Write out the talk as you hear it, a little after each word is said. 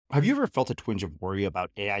Have you ever felt a twinge of worry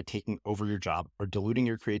about AI taking over your job or diluting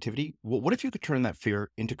your creativity? Well, what if you could turn that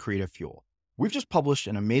fear into creative fuel? We've just published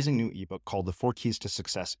an amazing new ebook called The 4 Keys to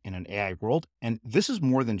Success in an AI World, and this is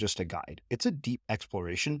more than just a guide. It's a deep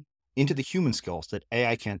exploration into the human skills that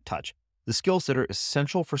AI can't touch, the skills that are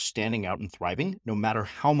essential for standing out and thriving, no matter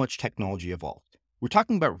how much technology evolves. We're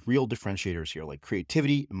talking about real differentiators here, like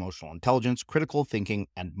creativity, emotional intelligence, critical thinking,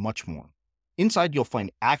 and much more. Inside, you'll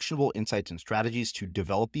find actionable insights and strategies to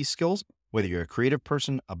develop these skills, whether you're a creative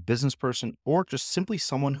person, a business person, or just simply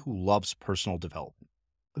someone who loves personal development.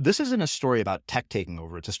 This isn't a story about tech taking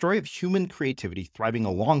over. It's a story of human creativity thriving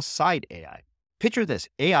alongside AI. Picture this,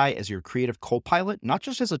 AI as your creative co-pilot, not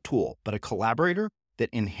just as a tool, but a collaborator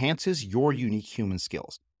that enhances your unique human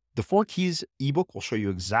skills. The 4 Keys ebook will show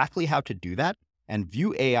you exactly how to do that and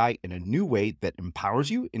view AI in a new way that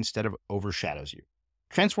empowers you instead of overshadows you.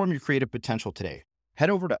 Transform your creative potential today. Head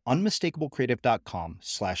over to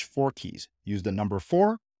unmistakablecreative.com/4keys. Use the number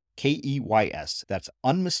 4, KEYS. That's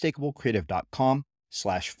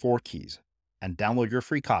unmistakablecreative.com/4keys and download your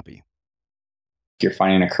free copy. You're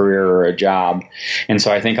finding a career or a job. And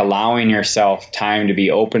so I think allowing yourself time to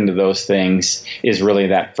be open to those things is really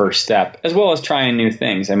that first step, as well as trying new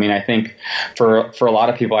things. I mean, I think for a lot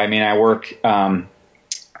of people, I work,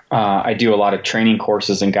 I do a lot of training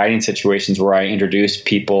courses and guiding situations where I introduce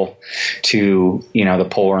people to, the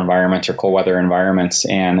polar environments or cold weather environments.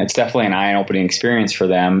 And it's definitely an eye-opening experience for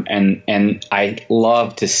them. And I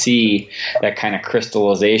love to see that kind of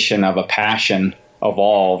crystallization of a passion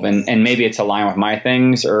evolve. And maybe it's aligned with my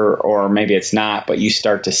things or maybe it's not, but you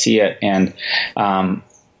start to see it. And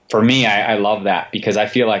for me, I love that because I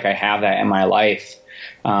feel like I have that in my life.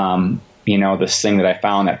 This thing that I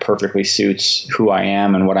found that perfectly suits who I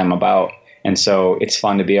am and what I'm about. And so it's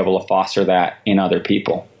fun to be able to foster that in other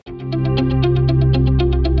people.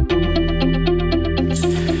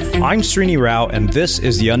 I'm Srini Rao, and this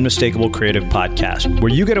is the Unmistakable Creative Podcast,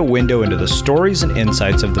 where you get a window into the stories and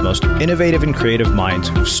insights of the most innovative and creative minds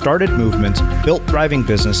who've started movements, built thriving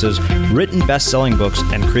businesses, written best-selling books,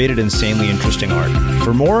 and created insanely interesting art.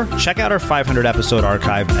 For more, check out our 500-episode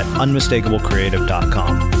archive at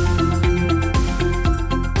unmistakablecreative.com.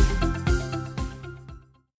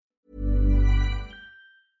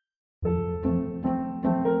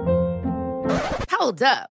 Hold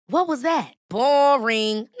up. What was that?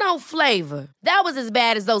 Boring. No flavor. That was as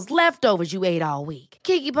bad as those leftovers you ate all week.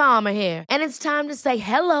 Keke Palmer here. And it's time to say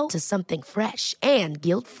hello to something fresh and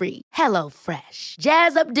guilt-free. Hello Fresh.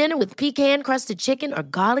 Jazz up dinner with pecan-crusted chicken or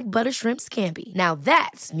garlic butter shrimp scampi. Now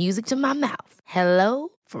that's music to my mouth. Hello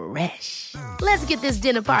Fresh. Let's get this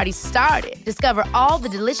dinner party started. Discover all the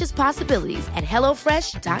delicious possibilities at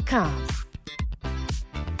hellofresh.com.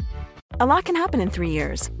 A lot can happen in 3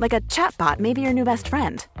 years, like a chatbot may be your new best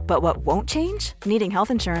friend. But what won't change? Needing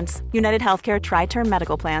health insurance. United Healthcare Tri-Term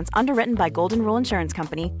Medical Plans, underwritten by Golden Rule Insurance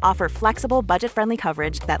Company, offer flexible, budget-friendly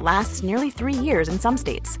coverage that lasts nearly 3 years in some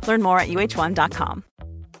states. Learn more at uh1.com.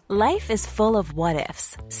 Life is full of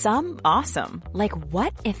what-ifs. Some awesome, like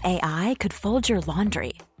what if AI could fold your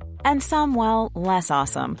laundry? And some, well, less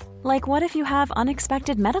awesome, like what if you have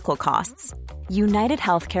unexpected medical costs? United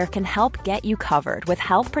Healthcare can help get you covered with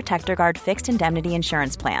Health Protector Guard fixed indemnity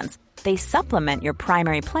insurance plans. They supplement your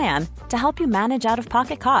primary plan to help you manage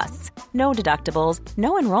out-of-pocket costs. No deductibles,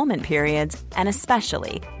 no enrollment periods, and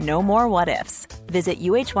especially no more what-ifs. Visit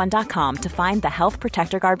uh1.com to find the Health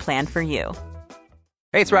Protector Guard plan for you.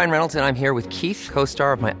 Hey, it's Ryan Reynolds, and I'm here with Keith,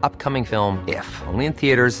 co-star of my upcoming film, If, only in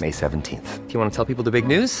theaters May 17th. Do you want to tell people the big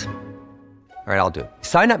news? All right, I'll do it.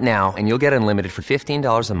 Sign up now and you'll get unlimited for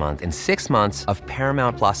 $15 a month and 6 months of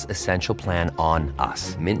Paramount Plus Essential Plan on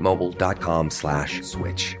us.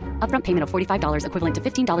 MintMobile.com/switch. Upfront payment of $45 equivalent to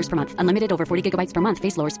 $15 per month. Unlimited over 40 gigabytes per month.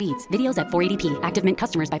 Face lower speeds. Videos at 480p. Active Mint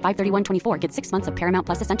customers by 531.24 get 6 months of Paramount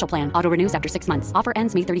Plus Essential Plan. Auto renews after 6 months. Offer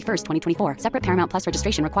ends May 31st, 2024. Separate Paramount Plus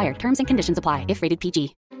registration required. Terms and conditions apply if rated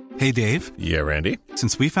PG. Hey, Dave. Yeah, Randy.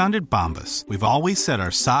 Since we founded Bombas, we've always said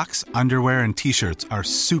our socks, underwear, and T-shirts are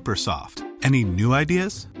super soft. Any new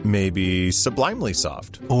ideas? Maybe sublimely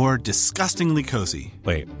soft. Or disgustingly cozy.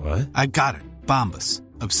 Wait, what? I got it. Bombas.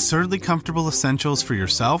 Absurdly comfortable essentials for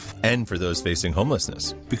yourself and for those facing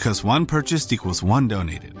homelessness. Because one purchased equals one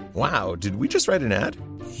donated. Wow, did we just write an ad?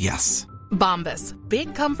 Yes. Bombas.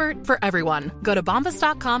 Big comfort for everyone. Go to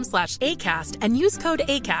bombas.com/ACAST and use code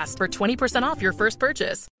ACAST for 20% off your first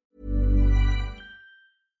purchase.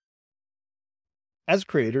 As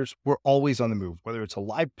creators, we're always on the move. Whether it's a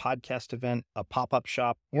live podcast event, a pop-up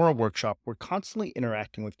shop, or a workshop, we're constantly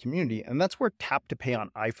interacting with community, and that's where Tap to Pay on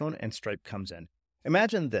iPhone and Stripe comes in.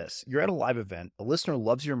 Imagine this. You're at a live event, a listener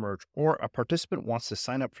loves your merch, or a participant wants to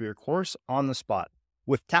sign up for your course on the spot.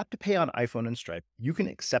 With Tap to Pay on iPhone and Stripe, you can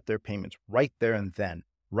accept their payments right there and then,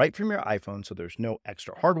 right from your iPhone, so there's no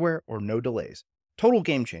extra hardware or no delays. Total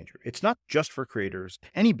game changer. It's not just for creators.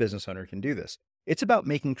 Any business owner can do this. It's about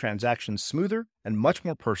making transactions smoother and much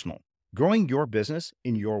more personal, growing your business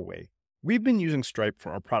in your way. We've been using Stripe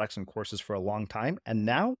for our products and courses for a long time, and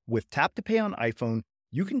now with Tap to Pay on iPhone,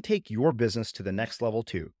 you can take your business to the next level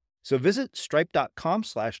too. So visit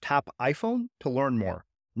stripe.com/tapiphone to learn more.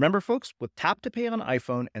 Remember, folks, with Tap to Pay on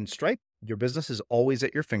iPhone and Stripe, your business is always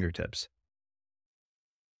at your fingertips.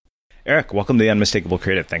 Eric, welcome to The Unmistakable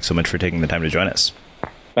Creative. Thanks so much for taking the time to join us.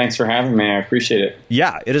 Thanks for having me. I appreciate it.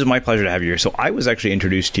 Yeah, it is my pleasure to have you here. So I was actually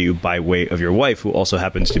introduced to you by way of your wife, who also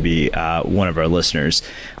happens to be one of our listeners.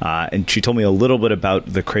 And she told me a little bit about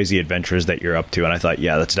the crazy adventures that you're up to. And I thought,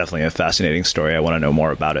 yeah, that's definitely a fascinating story. I want to know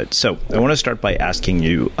more about it. So I want to start by asking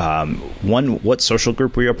you, one, what social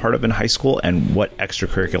group were you a part of in high school? And what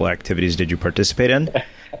extracurricular activities did you participate in?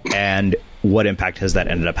 And what impact has that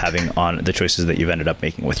ended up having on the choices that you've ended up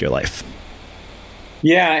making with your life?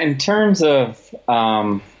 Yeah, in terms of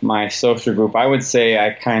my social group, I would say I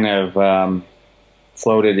kind of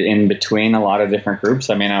floated in between a lot of different groups.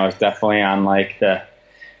 I mean, I was definitely on like the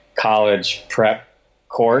college prep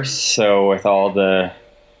course, so with all the,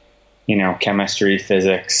 chemistry,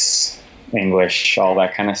 physics, English, all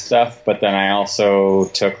that kind of stuff. But then I also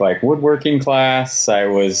took like woodworking class. I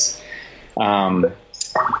was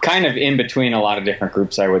kind of in between a lot of different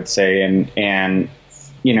groups, I would say, and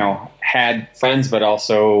had friends, but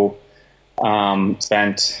also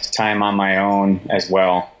spent time on my own as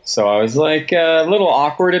well. So I was like a little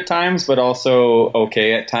awkward at times, but also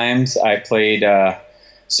okay at times. I played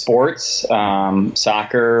sports,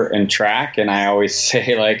 soccer and track, and I always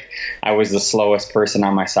say like I was the slowest person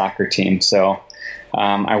on my soccer team. So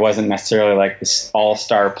I wasn't necessarily like this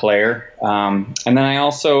all-star player. And then I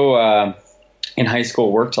also in high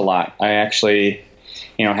school worked a lot. I actually,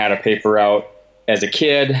 had a paper out as a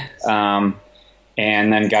kid, and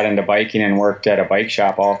then got into biking and worked at a bike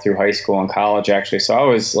shop all through high school and college, actually. So I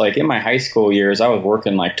was like, in my high school years, I was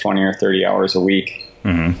working like 20 or 30 hours a week.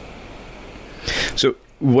 Mm-hmm. So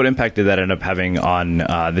what impact did that end up having on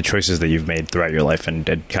the choices that you've made throughout your life and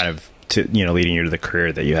kind of leading you to the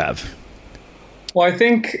career that you have? Well, I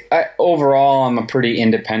think overall I'm a pretty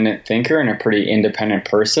independent thinker and a pretty independent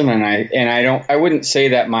person, and I wouldn't say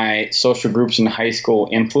that my social groups in high school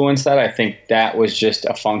influenced that. I think that was just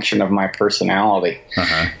a function of my personality,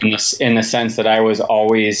 in the sense that I was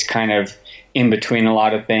always kind of in between a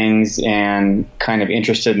lot of things and kind of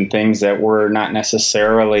interested in things that were not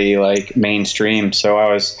necessarily like mainstream. So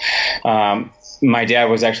I was. My dad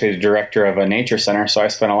was actually the director of a nature center, so I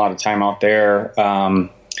spent a lot of time out there.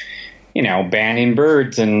 Banding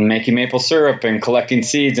birds and making maple syrup and collecting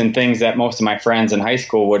seeds and things that most of my friends in high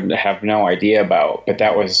school would have no idea about. But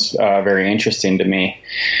that was very interesting to me.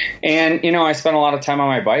 And, I spent a lot of time on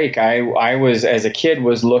my bike. I was, as a kid,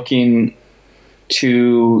 was looking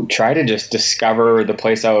to try to just discover the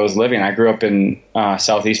place I was living. I grew up in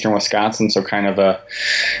southeastern Wisconsin, so kind of a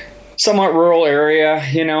somewhat rural area,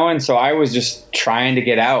 and so I was just trying to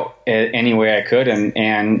get out any way I could.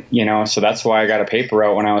 And so that's why I got a paper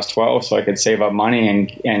out when I was 12, so I could save up money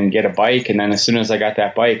and get a bike. And then as soon as I got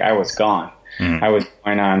that bike, I was gone. I was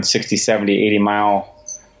going on 60, 70, 80 mile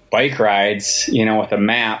bike rides, with a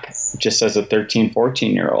map, just as a 13,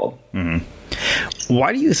 14-year-old. Mm-hmm.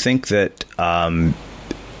 Why do you think that,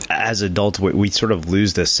 as adults, we sort of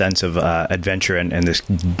lose this sense of adventure and this,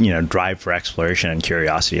 drive for exploration and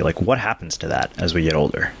curiosity? Like, what happens to that as we get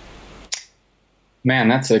older? Man,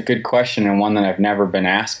 that's a good question, and one that I've never been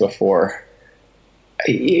asked before.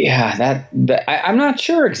 Yeah, I'm not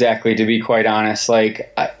sure exactly, to be quite honest.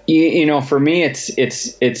 Like, for me,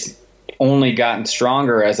 it's only gotten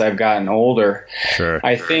stronger as I've gotten older. Sure.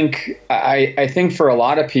 I think for a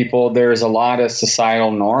lot of people, there's a lot of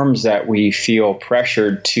societal norms that we feel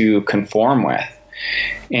pressured to conform with.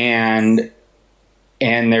 And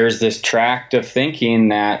there's this tract of thinking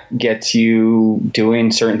that gets you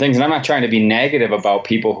doing certain things. And I'm not trying to be negative about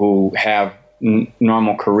people who have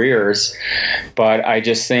normal careers, but I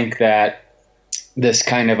just think that this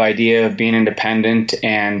kind of idea of being independent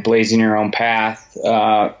and blazing your own path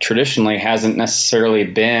traditionally hasn't necessarily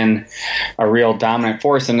been a real dominant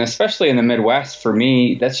force. And especially in the Midwest, for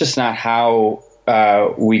me, that's just not how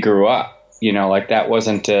we grew up. Like that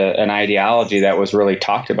wasn't an ideology that was really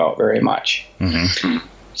talked about very much. Mm-hmm.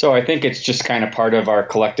 So I think it's just kind of part of our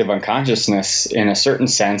collective unconsciousness in a certain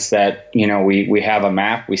sense that, we have a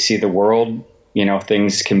map, we see the world,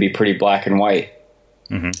 things can be pretty black and white.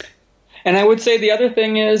 Mm-hmm. And I would say the other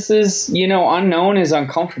thing is unknown is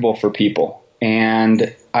uncomfortable for people.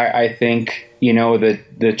 And I think,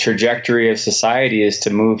 the trajectory of society is to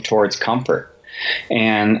move towards comfort.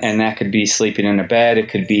 And that could be sleeping in a bed. It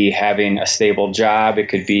could be having a stable job. It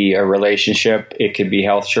could be a relationship. It could be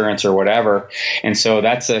health insurance or whatever. And so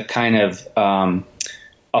that's a kind of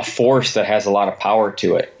a force that has a lot of power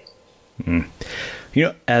to it. Mm.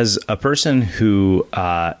 As a person who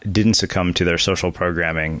didn't succumb to their social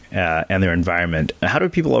programming and their environment, how do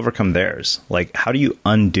people overcome theirs? Like, how do you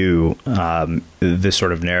undo this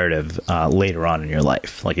sort of narrative later on in your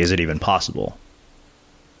life? Like, is it even possible?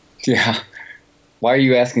 Yeah. Why are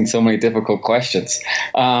you asking so many difficult questions?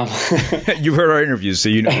 You've heard our interviews, so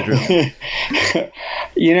you know the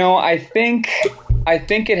drill. I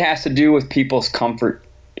think it has to do with people's comfort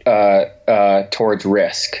towards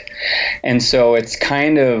risk. And so it's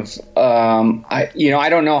kind of, I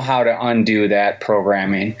don't know how to undo that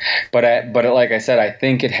programming, but like I said, I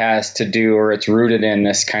think it has to do, or it's rooted in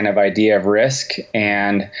this kind of idea of risk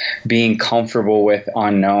and being comfortable with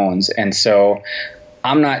unknowns. And so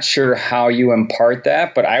I'm not sure how you impart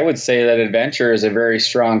that, but I would say that adventure is a very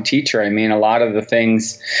strong teacher. I mean, a lot of the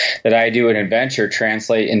things that I do in adventure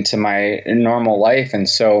translate into my normal life. And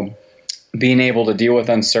so being able to deal with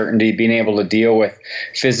uncertainty, being able to deal with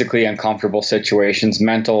physically uncomfortable situations,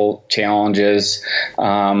 mental challenges,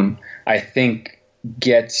 I think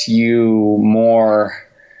gets you more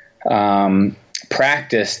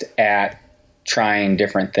practiced at trying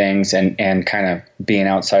different things and kind of being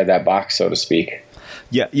outside that box, so to speak.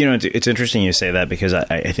 Yeah, it's interesting you say that, because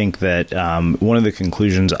I think that one of the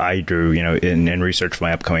conclusions I drew, in research for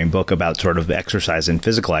my upcoming book about sort of exercise and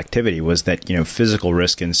physical activity was that, physical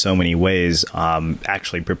risk in so many ways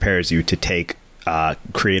actually prepares you to take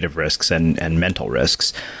creative risks and mental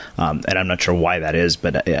risks. And I'm not sure why that is,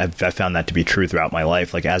 but I've found that to be true throughout my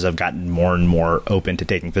life. Like, as I've gotten more and more open to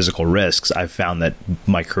taking physical risks, I've found that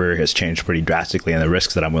my career has changed pretty drastically, and the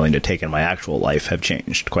risks that I'm willing to take in my actual life have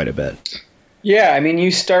changed quite a bit. Yeah, I mean,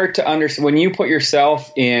 you start to understand when you put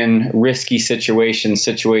yourself in risky situations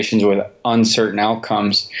with uncertain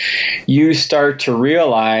outcomes, you start to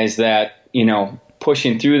realize that,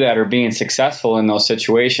 pushing through that or being successful in those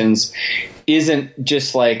situations isn't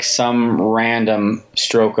just like some random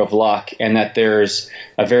stroke of luck, and that there's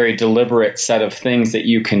a very deliberate set of things that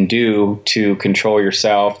you can do to control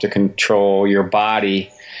yourself, to control your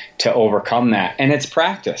body, to overcome that. And it's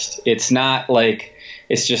practiced.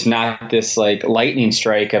 It's just not this like lightning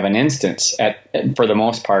strike of an instance for the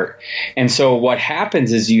most part. And so what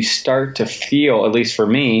happens is you start to feel, at least for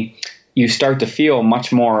me, you start to feel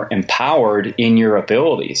much more empowered in your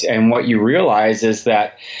abilities. And what you realize is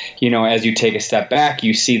that, as you take a step back,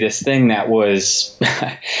 you see this thing that was,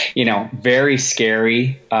 very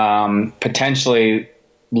scary, potentially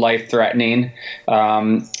life-threatening,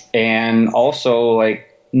 and also like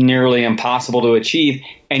nearly impossible to achieve,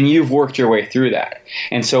 and you've worked your way through that.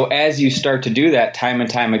 And so as you start to do that time and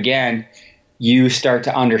time again, you start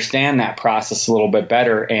to understand that process a little bit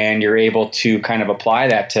better, and you're able to kind of apply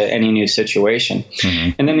that to any new situation.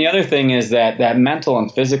 Mm-hmm. And then the other thing is that mental and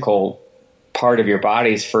physical part of your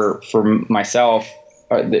bodies, for myself,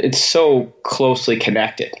 it's so closely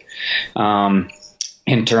connected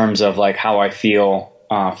in terms of like how I feel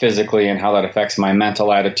physically, and how that affects my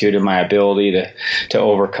mental attitude and my ability to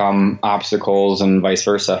overcome obstacles and vice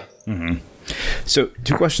versa. Mm-hmm. So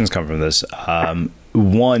 2 questions come from this.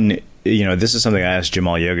 One, this is something I asked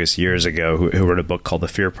Jamal Yogas years ago, who wrote a book called The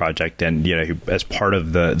Fear Project. And, as part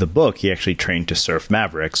of the book, he actually trained to surf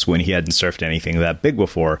Mavericks when he hadn't surfed anything that big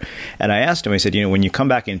before. And I asked him, I said, when you come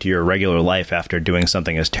back into your regular life after doing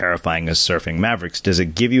something as terrifying as surfing Mavericks, does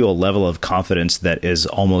it give you a level of confidence that is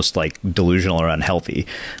almost like delusional or unhealthy?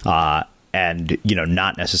 And,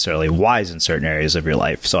 not necessarily wise in certain areas of your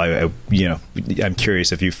life. So I'm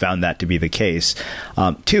curious if you found that to be the case.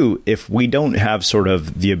 2, if we don't have sort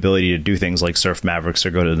of the ability to do things like surf Mavericks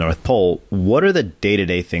or go to the North Pole, what are the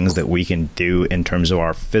day-to-day things that we can do in terms of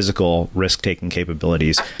our physical risk-taking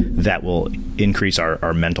capabilities that will increase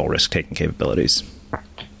our mental risk-taking capabilities?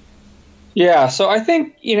 Yeah. So I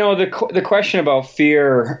think, the question about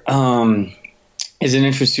fear, is an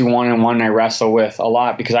interesting one, and one I wrestle with a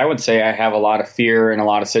lot, because I would say I have a lot of fear in a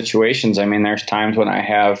lot of situations. I mean, there's times when I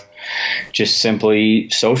have just simply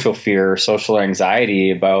social fear, social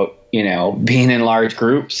anxiety about, being in large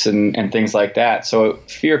groups and things like that. So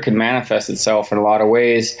fear can manifest itself in a lot of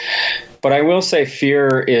ways. But I will say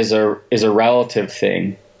fear is a relative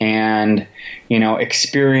thing. And,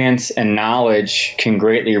 experience and knowledge can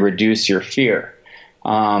greatly reduce your fear.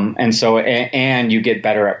 And you get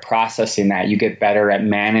better at processing that. You get better at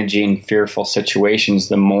managing fearful situations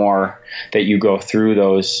the more that you go through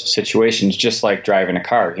those situations, just like driving a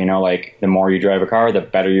car. Like the more you drive a car, the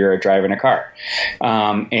better you're at driving a car.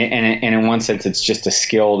 And in one sense, it's just a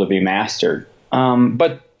skill to be mastered.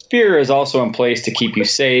 But fear is also in place to keep you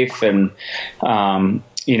safe and,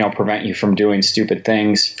 prevent you from doing stupid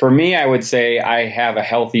things. For me, I would say I have a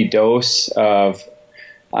healthy dose of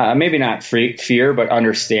maybe not fear, but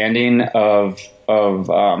understanding of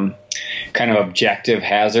kind of objective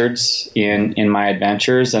hazards in my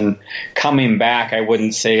adventures. And coming back, I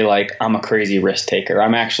wouldn't say like I'm a crazy risk taker.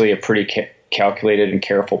 I'm actually a pretty calculated and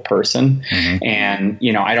careful person. Mm-hmm. And,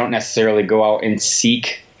 I don't necessarily go out and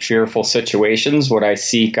seek fearful situations. What I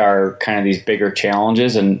seek are kind of these bigger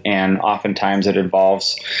challenges, and oftentimes it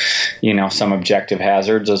involves, some objective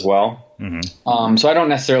hazards as well. Mm-hmm. So I don't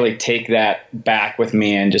necessarily take that back with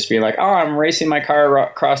me and just be like, oh, I'm racing my car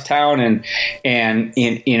across town and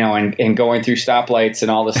going through stoplights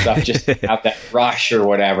and all this stuff just to have that rush or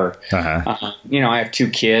whatever. Uh-huh. I have 2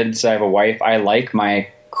 kids. I have a wife. I like my,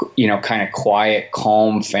 kind of quiet,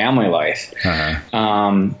 calm family life.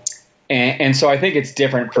 Uh-huh. And so I think it's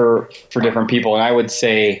different for different people. And I would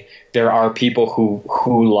say there are people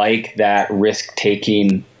who like that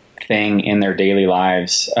risk-taking thing in their daily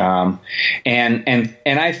lives. And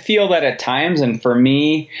I feel that at times, and for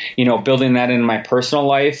me, building that in my personal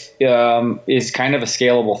life is kind of a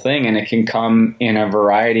scalable thing, and it can come in a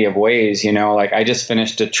variety of ways. Like I just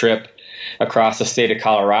finished a trip across the state of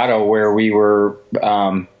Colorado where we were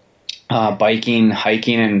biking,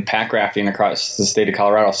 hiking, and pack rafting across the state of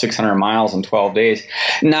Colorado, 600 miles in 12 days.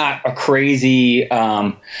 Not a crazy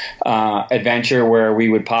adventure where we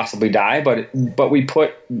would possibly die, but we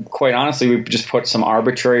quite honestly, we just put some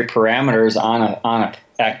arbitrary parameters on a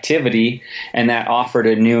activity, and that offered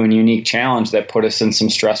a new and unique challenge that put us in some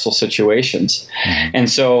stressful situations. Mm-hmm. And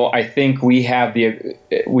so I think we have the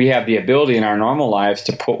ability in our normal lives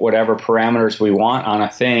to put whatever parameters we want on a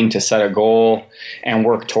thing, to set a goal and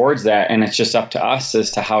work towards that. And it's just up to us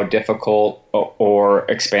as to how difficult or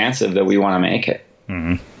expansive that we want to make it.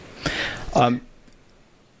 Mm-hmm.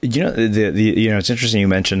 It's interesting you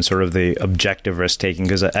mentioned sort of the objective risk taking,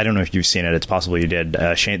 because I don't know if you've seen it. It's possible you did.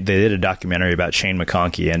 They did a documentary about Shane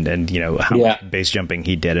McConkey and how much base jumping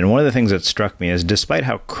he did. And one of the things that struck me is, despite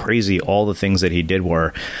how crazy all the things that he did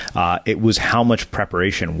were, it was how much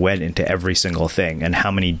preparation went into every single thing and how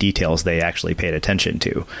many details they actually paid attention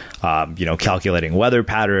to. Calculating weather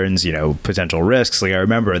patterns, potential risks. Like I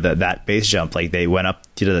remember that base jump, like they went up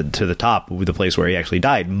to the top with the place where he actually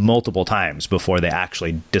died multiple times before they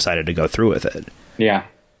actually decided to go through with it. Yeah,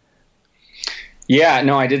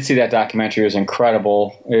 no, I did see that documentary. It was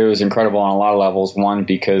incredible. It was incredible on a lot of levels. One,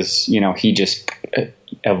 because, he just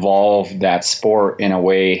evolved that sport in a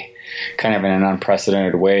way, kind of in an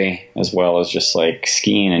unprecedented way, as well as just like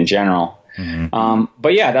skiing in general. Mm-hmm.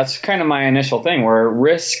 But yeah, that's kind of my initial thing, where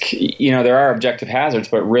risk, there are objective hazards,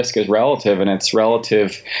 but risk is relative, and it's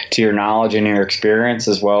relative to your knowledge and your experience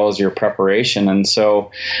as well as your preparation. And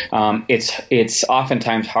so it's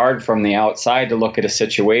oftentimes hard from the outside to look at a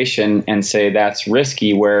situation and say that's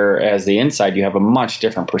risky, whereas the inside you have a much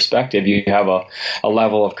different perspective. You have a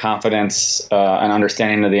level of confidence, and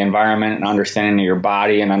understanding of the environment, and understanding of your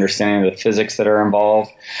body, and understanding of the physics that are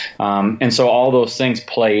involved. And so all those things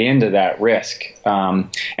play into that risk. And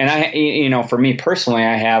I, for me personally,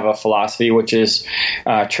 I have a philosophy, which is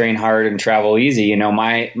train hard and travel easy.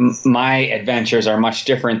 My adventures are much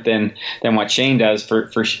different than what Shane does.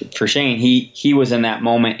 For Shane, he was in that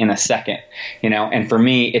moment in a second, and for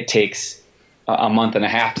me, it takes a month and a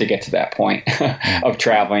half to get to that point of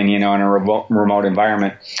traveling, in a remote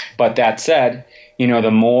environment. But that said,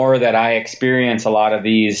 the more that I experience a lot of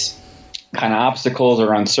these kind of obstacles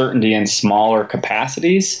or uncertainty in smaller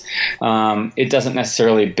capacities, it doesn't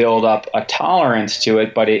necessarily build up a tolerance to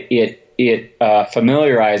it, but it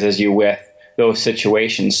familiarizes you with those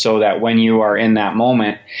situations, so that when you are in that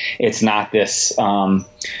moment, it's not this kind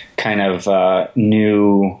of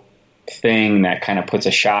new thing that kind of puts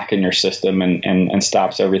a shock in your system and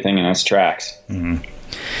stops everything in its tracks. Mm-hmm.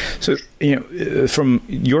 So, from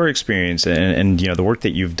your experience and the work that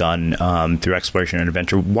you've done through exploration and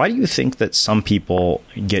adventure, why do you think that some people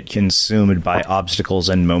get consumed by obstacles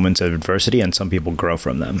and moments of adversity and some people grow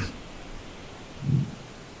from them?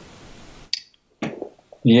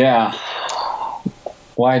 Yeah.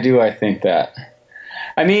 Why do I think that?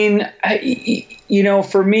 I mean,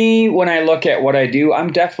 for me, when I look at what I do,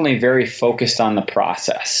 I'm definitely very focused on the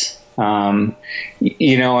process.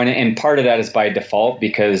 And part of that is by default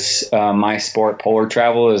because my sport, polar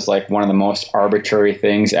travel, is like one of the most arbitrary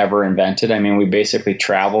things ever invented. I mean, we basically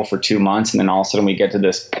travel for 2 months and then all of a sudden we get to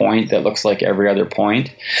this point that looks like every other point,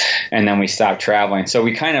 and then we stop traveling. So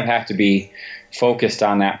we kind of have to be focused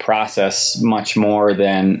on that process much more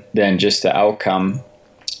than just the outcome.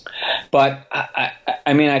 But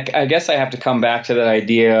I guess I have to come back to that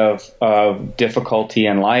idea of difficulty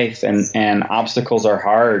in life, and obstacles are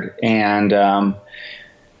hard. And,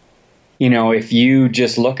 if you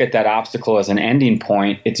just look at that obstacle as an ending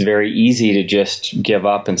point, it's very easy to just give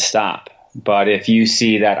up and stop. But if you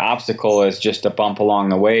see that obstacle as just a bump along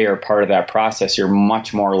the way or part of that process, you're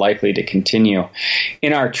much more likely to continue.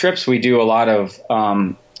 In our trips, we do a lot of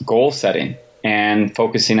goal setting and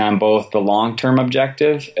focusing on both the long-term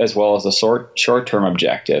objective as well as the short-term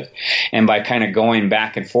objective. And by kind of going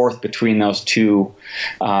back and forth between those two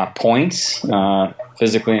points,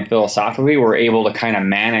 physically and philosophically, we're able to kind of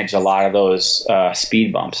manage a lot of those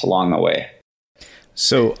speed bumps along the way.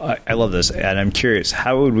 So I love this, and I'm curious,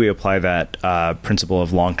 how would we apply that principle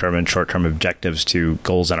of long-term and short-term objectives to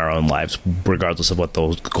goals in our own lives, regardless of what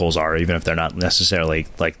those goals are, even if they're not necessarily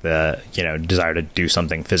like the desire to do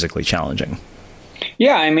something physically challenging?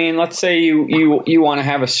 Yeah, I mean, let's say you want to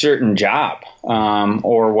have a certain job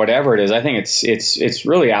or whatever it is. I think it's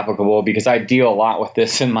really applicable because I deal a lot with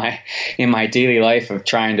this in my daily life of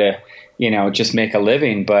trying to just make a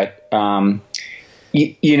living, but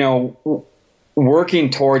working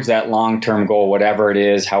towards that long-term goal, whatever it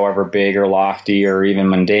is, however big or lofty or even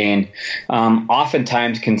mundane,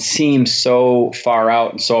 oftentimes can seem so far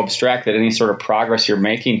out and so abstract that any sort of progress you're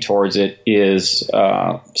making towards it is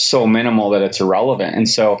so minimal that it's irrelevant. And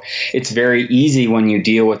so it's very easy when you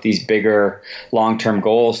deal with these bigger long-term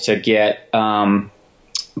goals to get kind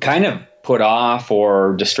of put off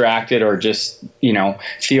or distracted or just,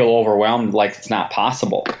 feel overwhelmed like it's not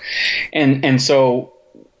possible. And so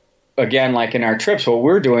again, like in our trips, what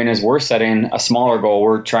we're doing is we're setting a smaller goal.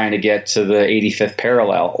 We're trying to get to the 85th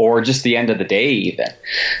parallel or just the end of the day even.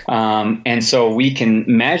 And so we can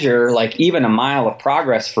measure like even a mile of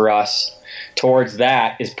progress for us towards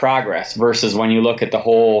that is progress versus when you look at the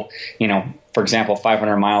whole, for example,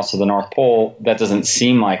 500 miles to the North Pole, that doesn't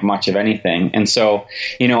seem like much of anything. And so,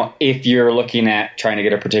 if you're looking at trying to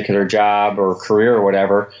get a particular job or career or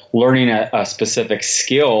whatever, learning a specific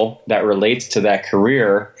skill that relates to that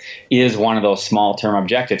career is one of those small-term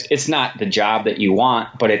objectives. It's not the job that you want,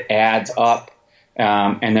 but it adds up.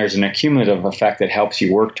 And there's an accumulative effect that helps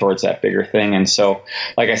you work towards that bigger thing. And so,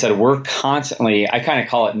 like I said, we're constantly, I kind of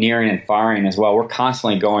call it nearing and faring as well. We're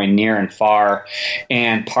constantly going near and far.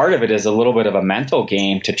 And part of it is a little bit of a mental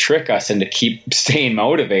game to trick us and to keep staying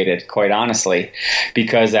motivated, quite honestly,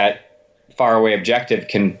 because that faraway objective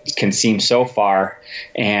can seem so far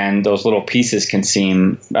and those little pieces can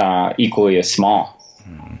seem equally as small.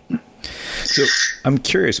 So I'm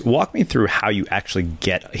curious, walk me through how you actually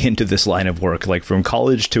get into this line of work, like from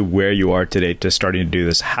college to where you are today to starting to do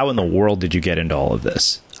this. How in the world did you get into all of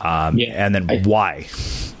this? And then why?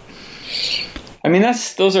 I mean,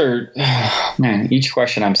 those are, man, each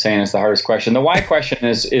question I'm saying is the hardest question. The why question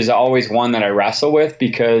is always one that I wrestle with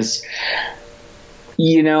because,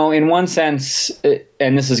 in one sense,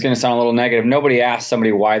 and this is going to sound a little negative, nobody asked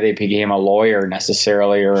somebody why they became a lawyer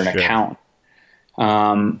necessarily or an accountant.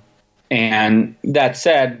 And that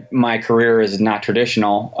said, my career is not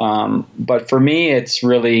traditional. But for me, it's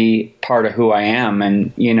really part of who I am.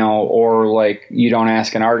 And, or like you don't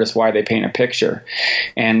ask an artist why they paint a picture.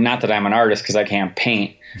 And not that I'm an artist because I can't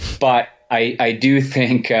paint, but I do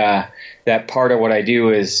think that part of what I do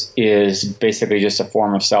is basically just a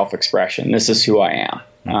form of self-expression. This is who I am.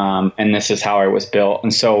 And this is how I was built.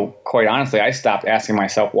 And so, quite honestly, I stopped asking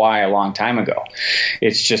myself why a long time ago.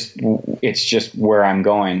 It's just where I'm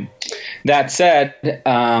going. That said,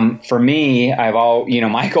 for me,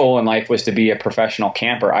 my goal in life was to be a professional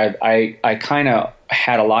camper. I kind of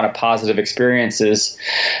had a lot of positive experiences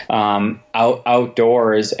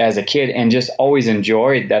outdoors as a kid and just always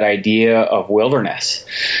enjoyed that idea of wilderness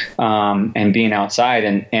and being outside.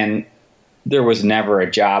 And there was never a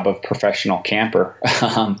job of professional camper.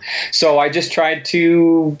 So I just tried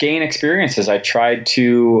to gain experiences. I tried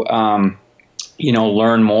to,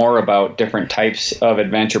 learn more about different types of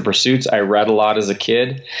adventure pursuits. I read a lot as a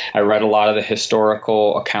kid. I read a lot of the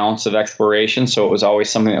historical accounts of exploration. So it was always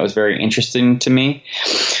something that was very interesting to me.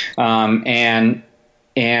 And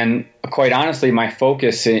quite honestly, my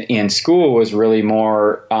focus in school was really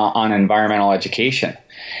more on environmental education.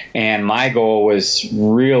 And my goal was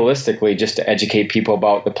realistically just to educate people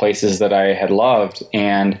about the places that I had loved.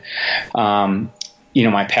 And,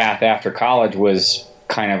 my path after college was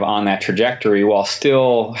kind of on that trajectory while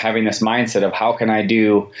still having this mindset of how can I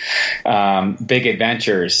do big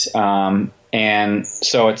adventures. And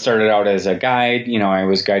so it started out as a guide. I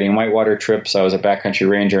was guiding whitewater trips. I was a backcountry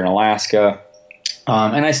ranger in Alaska.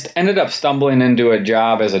 And I ended up stumbling into a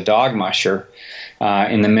job as a dog musher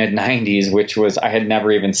in the mid-90s, which was, I had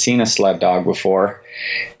never even seen a sled dog before.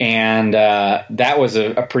 And that was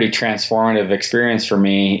a pretty transformative experience for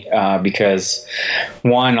me because,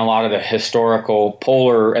 one, a lot of the historical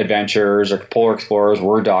polar adventurers or polar explorers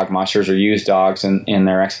were dog mushers or used dogs in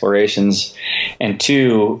their explorations. And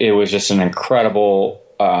two, it was just an incredible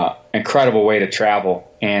way to travel.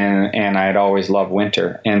 And I had always loved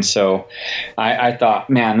winter. And so I thought,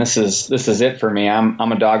 man, this is it for me. I'm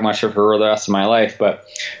a dog musher for the rest of my life. But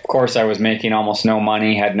of course I was making almost no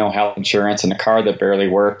money, had no health insurance, and a car that barely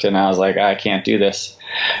worked. And I was like, I can't do this.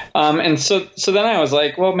 And so then I was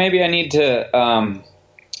like, well, maybe I need to,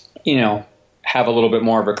 have a little bit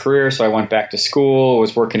more of a career. So I went back to school,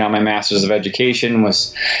 was working on my master's of education,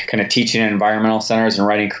 was kind of teaching in environmental centers and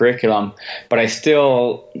writing curriculum, but I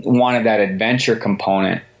still wanted that adventure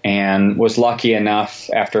component, and was lucky enough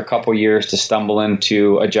after a couple years to stumble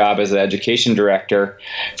into a job as an education director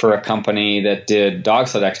for a company that did dog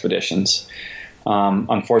sled expeditions.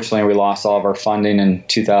 Unfortunately, we lost all of our funding in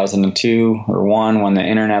 2002 or 1 when the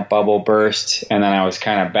internet bubble burst. And then I was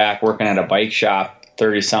kind of back working at a bike shop,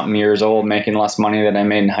 30-something years old, making less money than I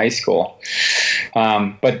made in high school.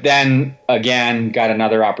 But then, again, got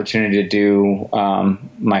another opportunity to do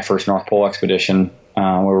my first North Pole expedition,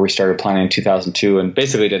 where we started planning in 2002, and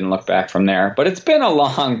basically didn't look back from there. But it's been a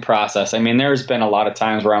long process. I mean, there's been a lot of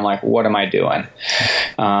times where I'm like, what am I doing?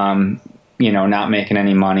 Not making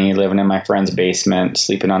any money, living in my friend's basement,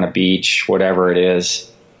 sleeping on a beach, whatever it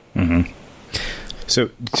is. Mm-hmm. So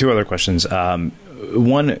 2 other questions.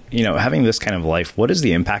 One, having this kind of life, what is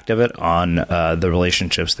the impact of it on the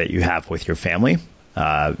relationships that you have with your family?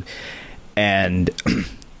 And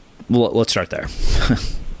let's start there.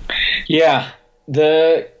 Yeah.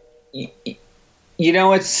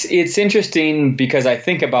 It's interesting because I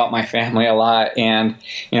think about my family a lot, and,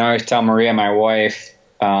 I always tell Maria, my wife,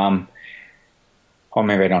 maybe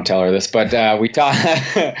I don't tell her this, but we talk,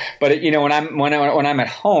 but when I'm at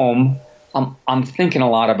home, I'm thinking a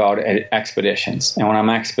lot about expeditions. And when I'm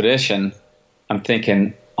expedition, I'm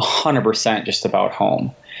thinking 100% just about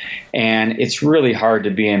home. And it's really hard to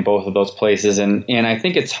be in both of those places. And I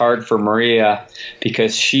think it's hard for Maria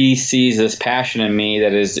because she sees this passion in me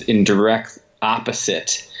that is in direct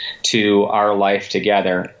opposite to our life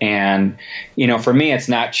together. And, for me, it's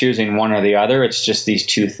not choosing one or the other. It's just these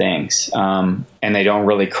two things. And they don't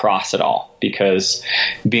really cross at all, because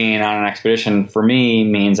being on an expedition for me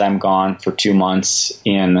means I'm gone for 2 months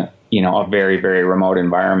in, a very, very remote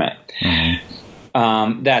environment.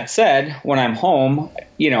 Mm-hmm. That said, when I'm home,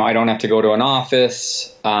 I don't have to go to an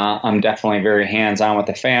office. I'm definitely very hands-on with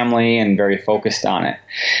the family and very focused on it.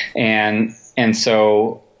 And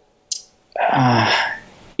so,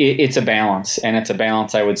 it's a balance, and it's a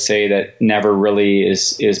balance I would say that never really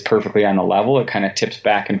is perfectly on the level. It kind of tips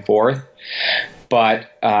back and forth. But,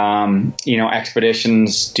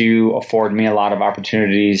 expeditions do afford me a lot of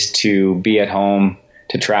opportunities to be at home,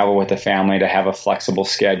 to travel with the family, to have a flexible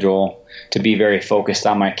schedule, to be very focused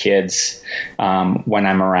on my kids when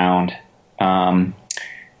I'm around.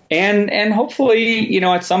 And hopefully,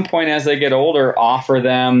 at some point as they get older, offer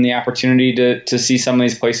them the opportunity to see some of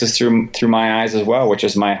these places through my eyes as well, which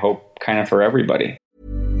is my hope kind of for everybody.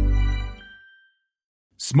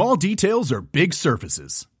 Small details are big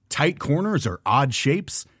surfaces. Tight corners are odd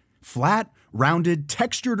shapes. Flat, rounded,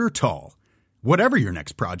 textured, or tall. Whatever your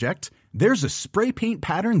next project, there's a spray paint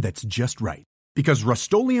pattern that's just right. Because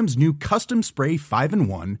Rust-Oleum's new Custom Spray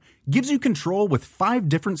 5-in-1 gives you control with 5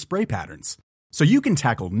 different spray patterns. So you can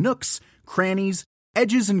tackle nooks, crannies,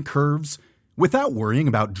 edges, and curves without worrying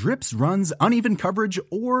about drips, runs, uneven coverage,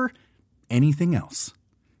 or anything else.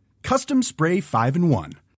 Custom Spray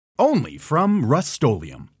 5-in-1. Only from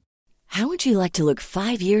Rust-Oleum. How would you like to look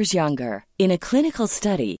 5 years younger? In a clinical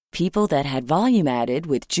study, people that had volume added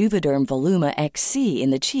with Juvederm Voluma XC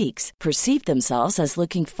in the cheeks perceived themselves as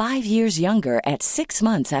looking 5 years younger at 6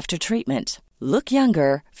 months after treatment. Look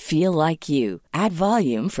younger, feel like you. Add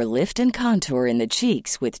volume for lift and contour in the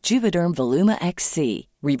cheeks with Juvederm Voluma XC.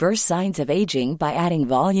 Reverse signs of aging by adding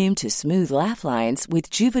volume to smooth laugh lines with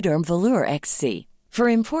Juvederm Volure XC. For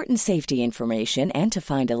important safety information and to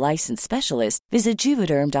find a licensed specialist, visit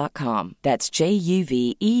Juvederm.com. That's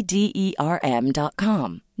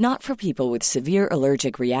JUVEDERM.com. Not for people with severe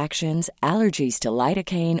allergic reactions, allergies to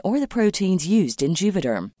lidocaine, or the proteins used in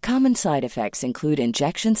Juvederm. Common side effects include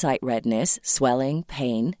injection site redness, swelling,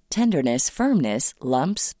 pain, tenderness, firmness,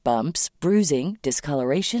 lumps, bumps, bruising,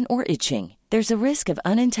 discoloration, or itching. There's a risk of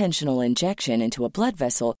unintentional injection into a blood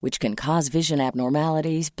vessel, which can cause vision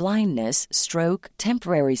abnormalities, blindness, stroke,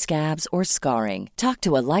 temporary scabs, or scarring. Talk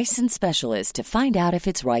to a licensed specialist to find out if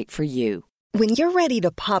it's right for you. When you're ready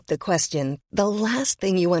to pop the question, the last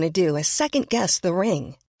thing you want to do is second-guess the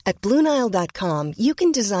ring. At BlueNile.com, you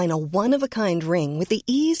can design a one-of-a-kind ring with the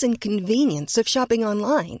ease and convenience of shopping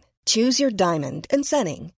online. Choose your diamond and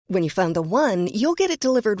setting. When you find the one, you'll get it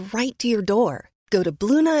delivered right to your door. Go to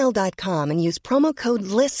BlueNile.com and use promo code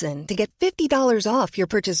LISTEN to get $50 off your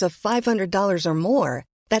purchase of $500 or more.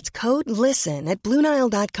 That's code LISTEN at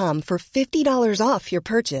BlueNile.com for $50 off your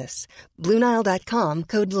purchase. BlueNile.com,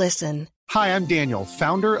 code LISTEN. Hi, I'm Daniel,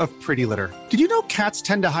 founder of Pretty Litter. Did you know cats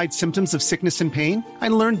tend to hide symptoms of sickness and pain? I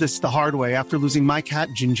learned this the hard way after losing my cat,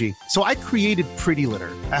 Gingy. So I created Pretty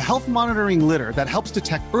Litter, a health monitoring litter that helps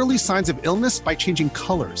detect early signs of illness by changing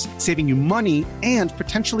colors, saving you money and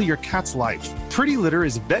potentially your cat's life. Pretty Litter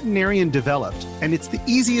is veterinarian developed, and it's the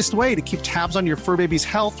easiest way to keep tabs on your fur baby's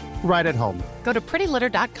health right at home. Go to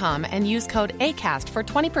prettylitter.com and use code ACAST for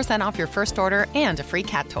 20% off your first order and a free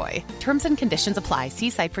cat toy. Terms and conditions apply. See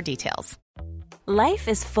site for details. Life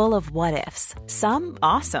is full of what-ifs. Some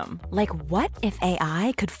awesome, like what if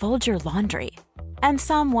AI could fold your laundry? And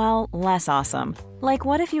some, well, less awesome, like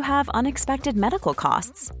what if you have unexpected medical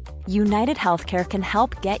costs? United Healthcare can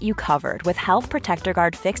help get you covered with Health Protector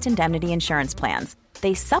Guard fixed indemnity insurance plans.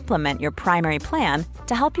 They supplement your primary plan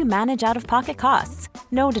to help you manage out-of-pocket costs.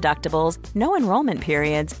 No deductibles, no enrollment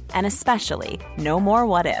periods, and especially no more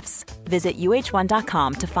what-ifs. Visit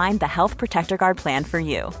uh1.com to find the Health Protector Guard plan for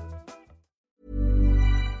you.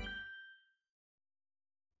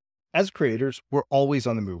 As creators, we're always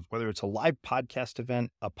on the move. Whether it's a live podcast event,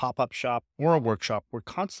 a pop-up shop, or a workshop, we're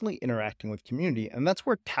constantly interacting with community, and that's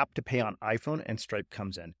where Tap to Pay on iPhone and Stripe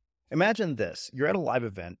comes in. Imagine this. You're at a live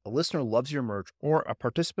event, a listener loves your merch, or a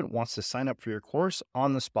participant wants to sign up for your course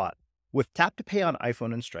on the spot. With Tap to Pay on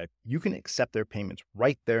iPhone and Stripe, you can accept their payments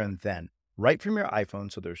right there and then, right from your iPhone,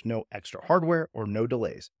 so there's no extra hardware or no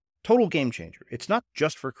delays. Total game changer. It's not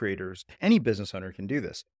just for creators. Any business owner can do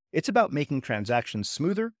this. It's about making transactions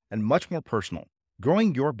smoother and much more personal,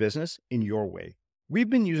 growing your business in your way. We've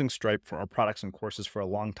been using Stripe for our products and courses for a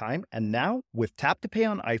long time, and now with Tap to Pay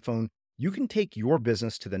on iPhone, you can take your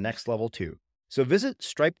business to the next level too. So visit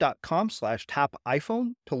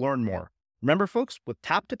stripe.com/tapiphone to learn more. Remember, folks, with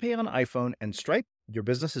Tap to Pay on iPhone and Stripe, your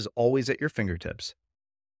business is always at your fingertips.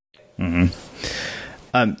 Mm-hmm.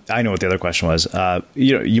 I know what the other question was.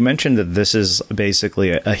 You mentioned that this is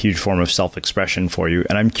basically a huge form of self-expression for you.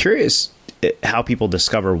 And I'm curious how people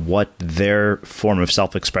discover what their form of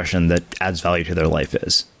self-expression that adds value to their life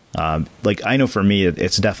is. Like, I know for me,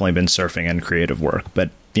 it's definitely been surfing and creative work. But,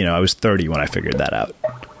 I was 30 when I figured that out.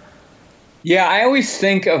 Yeah, I always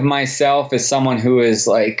think of myself as someone who is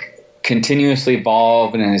like continuously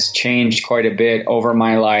evolved and has changed quite a bit over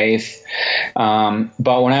my life.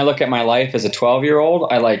 But when I look at my life as a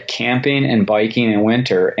 12-year-old, I like camping and biking in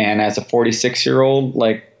winter. And as a 46-year-old,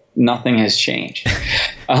 like nothing has changed.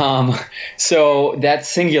 So that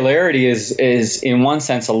singularity is in one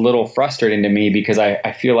sense a little frustrating to me because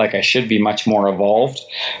I feel like I should be much more evolved.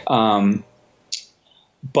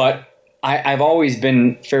 But I've always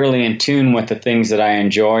been fairly in tune with the things that I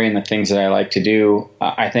enjoy and the things that I like to do.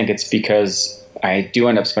 I think it's because I do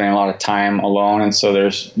end up spending a lot of time alone, and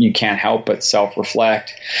so you can't help but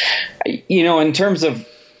self-reflect. In terms of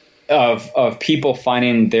people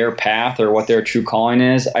finding their path or what their true calling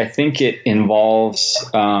is, I think it involves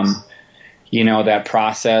that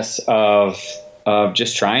process of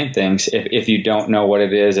just trying things. If you don't know what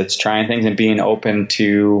it is, it's trying things and being open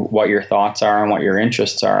to what your thoughts are and what your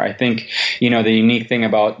interests are. I think, the unique thing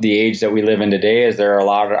about the age that we live in today is there are a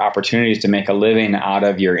lot of opportunities to make a living out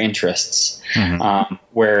of your interests. Mm-hmm.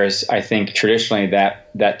 Whereas I think traditionally that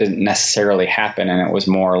didn't necessarily happen, and it was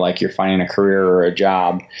more like you're finding a career or a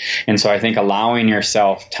job. And so I think allowing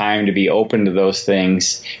yourself time to be open to those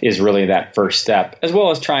things is really that first step, as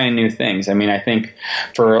well as trying new things. I mean, I think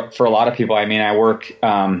for a lot of people, I work,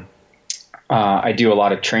 I do a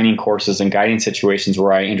lot of training courses and guiding situations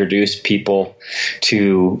where I introduce people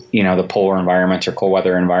to, the polar environments or cold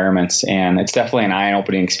weather environments. And it's definitely an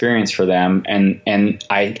eye-opening experience for them. And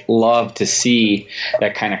I love to see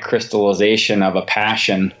that kind of crystallization of a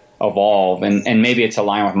passion evolve. And maybe it's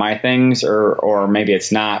aligned with my things or maybe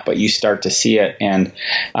it's not, but you start to see it. And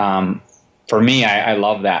for me, I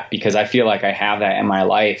love that because I feel like I have that in my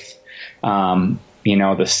life.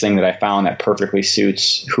 this thing that I found that perfectly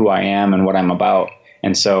suits who I am and what I'm about.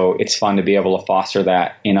 And so it's fun to be able to foster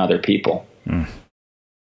that in other people.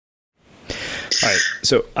 All right,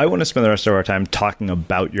 so I want to spend the rest of our time talking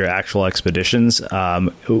about your actual expeditions. And I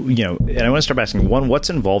want to start by asking, one, what's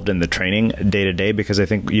involved in the training day to day? Because I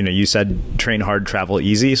think, you said train hard, travel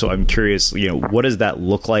easy. So I'm curious, what does that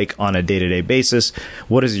look like on a day to day basis?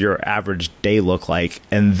 What does your average day look like?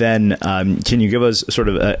 And then can you give us sort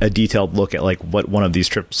of a detailed look at like what one of these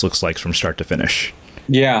trips looks like from start to finish?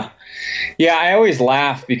 Yeah, I always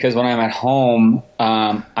laugh because when I'm at home,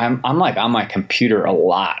 I'm like on my computer a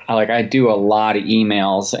lot. I do a lot of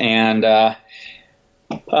emails, and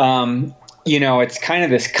it's kind of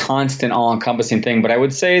this constant, all-encompassing thing. But I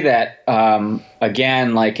would say that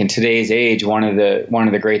again, like in today's age, one of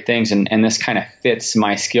the great things, and this kind of fits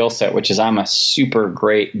my skill set, which is I'm a super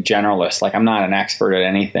great generalist. Like I'm not an expert at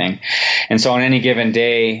anything, and so on any given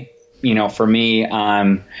day, for me,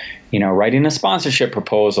 I'm writing a sponsorship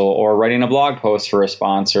proposal or writing a blog post for a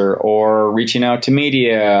sponsor or reaching out to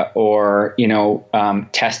media or,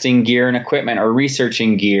 testing gear and equipment or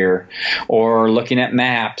researching gear or looking at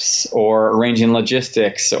maps or arranging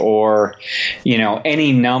logistics or,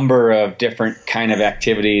 any number of different kind of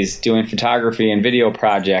activities, doing photography and video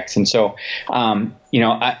projects. And so,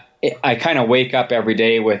 I kind of wake up every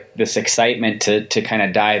day with this excitement to kind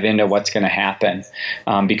of dive into what's going to happen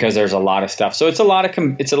because there's a lot of stuff. So it's a lot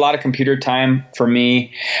of computer time for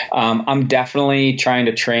me. I'm definitely trying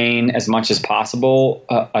to train as much as possible.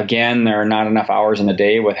 Again, there are not enough hours in the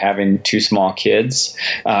day with having 2 small kids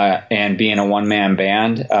and being a one-man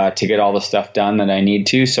band to get all the stuff done that I need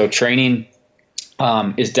to. So training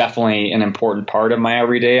is definitely an important part of my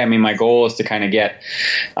everyday. I mean, my goal is to kind of get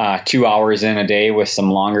 2 hours in a day with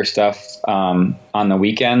some longer stuff on the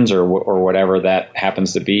weekends or whatever that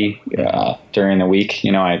happens to be during the week.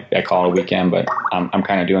 I call it a weekend, but I'm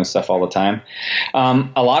kind of doing stuff all the time.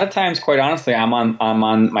 A lot of times, quite honestly, I'm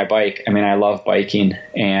on my bike. I mean, I love biking,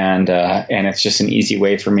 and it's just an easy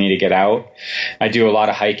way for me to get out. I do a lot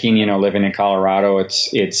of hiking. Living in Colorado,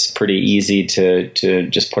 it's pretty easy to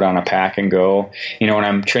just put on a pack and go. When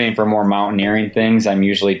I'm training for more mountaineering things, I'm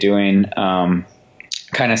usually doing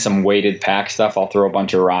kind of some weighted pack stuff. I'll throw a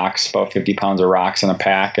bunch of rocks, about 50 pounds of rocks in a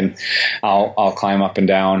pack, and I'll climb up and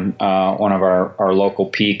down one of our local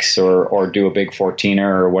peaks or do a big 14er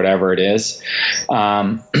or whatever it is.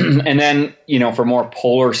 And then, for more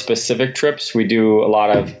polar specific trips, we do a lot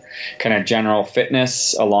of kind of general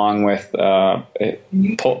fitness along with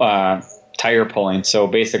tire pulling. So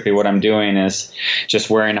basically what I'm doing is just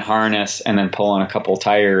wearing a harness and then pulling a couple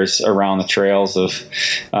tires around the trails of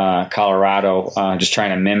Colorado, just trying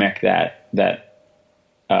to mimic that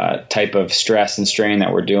type of stress and strain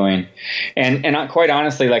that we're doing. And quite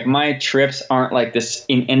honestly, like my trips aren't like this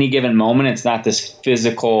in any given moment. It's not this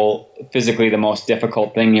physically the most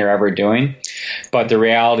difficult thing you're ever doing. But the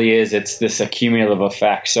reality is it's this accumulative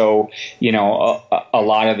effect. So, a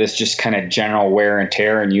lot of this just kind of general wear and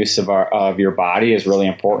tear and use of your body is really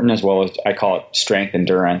important, as well as I call it strength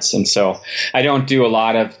endurance. And so I don't do a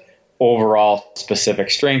lot of overall specific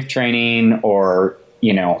strength training or,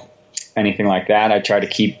 anything like that. I try to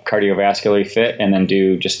keep cardiovascularly fit and then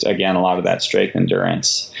do just, again, a lot of that strength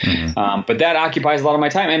endurance. Mm-hmm. But that occupies a lot of my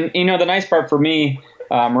time. And, the nice part for me,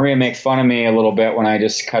 Maria makes fun of me a little bit when I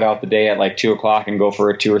just cut out the day at like 2:00 and go for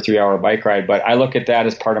a 2 or 3 hour bike ride. But I look at that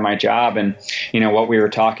as part of my job. And, what we were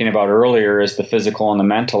talking about earlier is the physical and the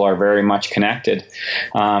mental are very much connected.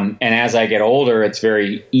 And as I get older, it's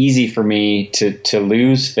very easy for me to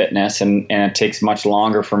lose fitness and it takes much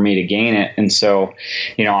longer for me to gain it. And so,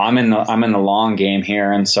 I'm in the long game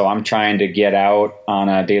here. And so I'm trying to get out on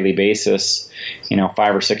a daily basis, 5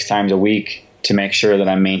 or 6 times a week to make sure that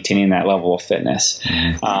I'm maintaining that level of fitness.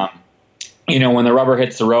 Mm-hmm. When the rubber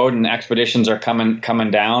hits the road and expeditions are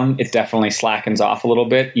coming down, it definitely slackens off a little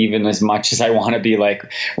bit, even as much as I want to be like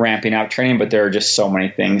ramping up training. But there are just so many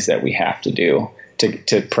things that we have to do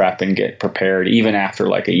to prep and get prepared, even after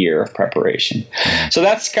like a year of preparation. So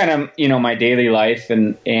that's kind of, my daily life.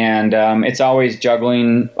 And it's always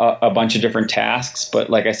juggling a bunch of different tasks.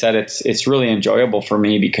 But like I said, it's really enjoyable for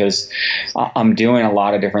me because I'm doing a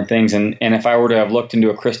lot of different things. And if I were to have looked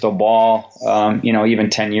into a crystal ball,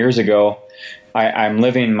 even 10 years ago, I'm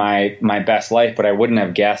living my best life, but I wouldn't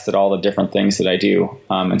have guessed at all the different things that I do.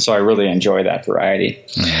 And so I really enjoy that variety.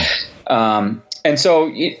 Mm-hmm. And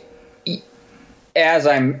so as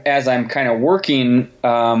I'm kind of working,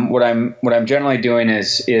 what I'm generally doing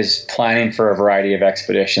is planning for a variety of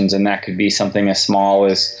expeditions, and that could be something as small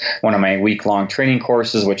as one of my week-long training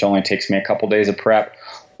courses, which only takes me a couple days of prep,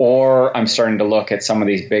 or I'm starting to look at some of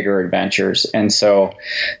these bigger adventures. And so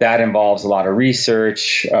that involves a lot of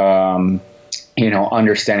research,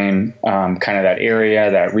 understanding kind of that area,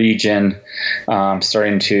 that region,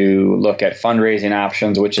 starting to look at fundraising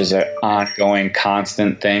options, which is an ongoing,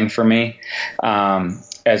 constant thing for me,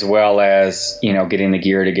 as well as, getting the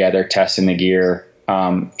gear together, testing the gear.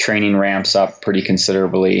 Training ramps up pretty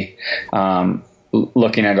considerably,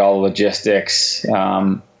 looking at all the logistics,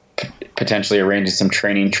 potentially arranging some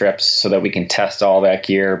training trips so that we can test all that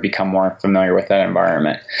gear, become more familiar with that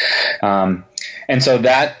environment. And so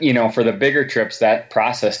that, for the bigger trips, that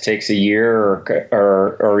process takes a year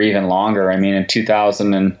or even longer. I mean, in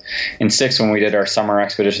 2006, when we did our summer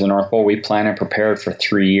expedition to the North Pole, we planned and prepared for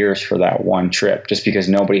 3 years for that one trip, just because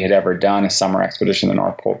nobody had ever done a summer expedition to the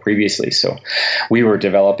North Pole previously. So we were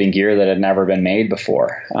developing gear that had never been made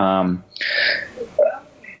before.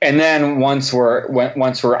 And then once we're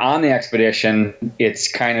on the expedition,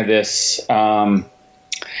 it's kind of this,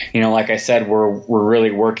 like I said, we're really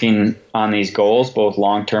working on these goals, both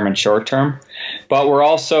long-term and short-term, but we're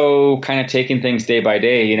also kind of taking things day by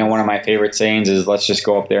day. One of my favorite sayings is, let's just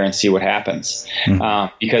go up there and see what happens.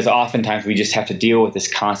 Because oftentimes we just have to deal with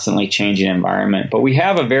this constantly changing environment. But we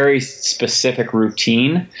have a very specific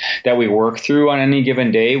routine that we work through on any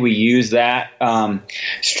given day. We use that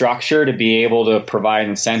structure to be able to provide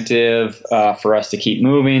incentive for us to keep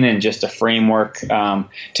moving, and just a framework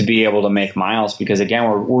to be able to make miles. Because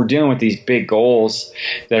again, we're dealing with these big goals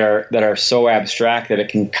that are so abstract that it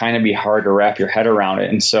can kind of be hard to wrap your head around it.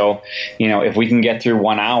 And so, if we can get through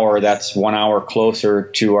 1 hour, that's 1 hour closer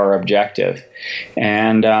to our objective.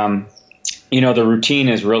 And, the routine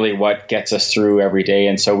is really what gets us through every day.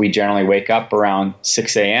 And so we generally wake up around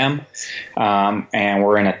 6 a.m. And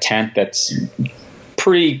we're in a tent that's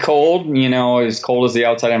pretty cold, as cold as the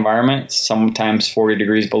outside environment, sometimes 40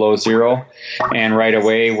 degrees below zero. And right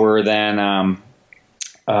away, we're then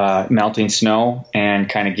melting snow and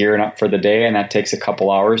kind of gearing up for the day. And that takes a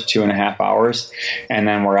couple hours, 2.5 hours. And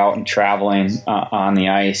then we're out and traveling on the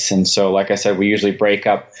ice. And so, like I said, we usually break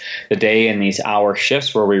up the day in these hour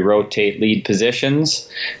shifts where we rotate lead positions.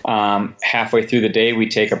 Halfway through the day, we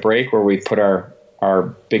take a break where we put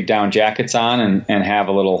our big down jackets on and have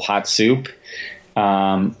a little hot soup.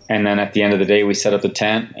 And then at the end of the day, we set up the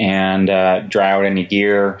tent and dry out any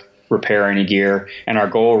gear, repair any gear, and our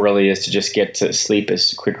goal really is to just get to sleep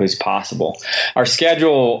as quickly as possible. Our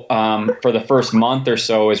schedule for the first month or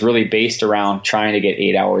so is really based around trying to get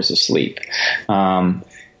 8 hours of sleep.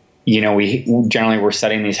 We're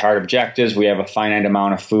setting these hard objectives. We have a finite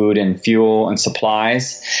amount of food and fuel and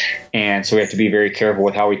supplies, and so we have to be very careful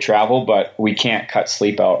with how we travel, but we can't cut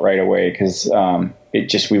sleep out right away because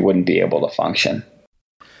we wouldn't be able to function.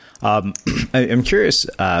 I'm curious,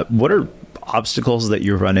 what are obstacles that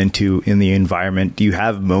you run into in the environment? Do you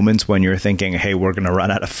have moments when you're thinking, hey, we're going to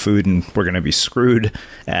run out of food and we're going to be screwed?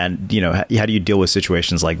 And, how do you deal with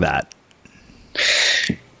situations like that?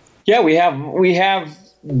 Yeah, we have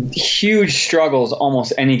huge struggles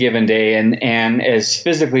almost any given day. And as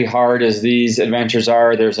physically hard as these adventures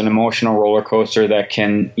are, there's an emotional roller coaster that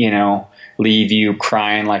can, leave you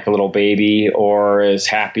crying like a little baby or as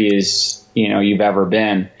happy as, you've ever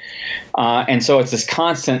been. And so it's this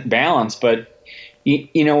constant balance. But,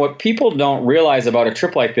 what people don't realize about a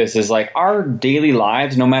trip like this is like our daily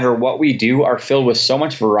lives, no matter what we do, are filled with so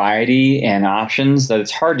much variety and options that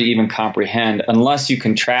it's hard to even comprehend unless you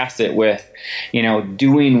contrast it with,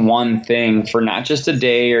 doing one thing for not just a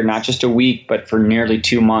day or not just a week, but for nearly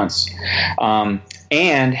 2 months.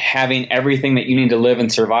 And having everything that you need to live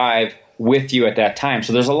and survive with you at that time.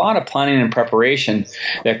 So there's a lot of planning and preparation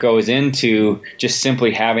that goes into just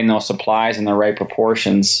simply having those supplies in the right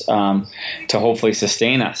proportions to hopefully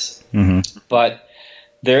sustain us. Mm-hmm. But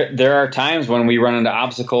there are times when we run into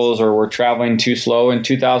obstacles or we're traveling too slow. In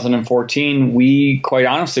 2014, we quite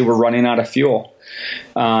honestly were running out of fuel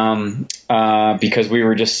because we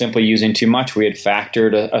were just simply using too much. We had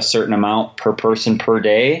factored a certain amount per person per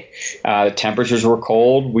day. The temperatures were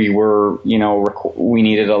cold. We were, we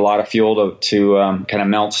needed a lot of fuel to kind of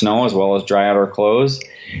melt snow as well as dry out our clothes.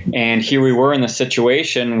 And here we were in the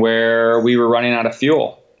situation where we were running out of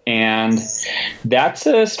fuel. And that's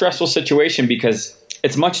a stressful situation because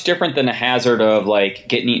it's much different than a hazard of like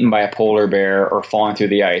getting eaten by a polar bear or falling through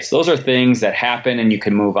the ice. Those are things that happen and you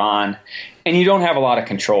can move on and you don't have a lot of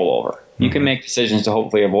control over. You can make decisions to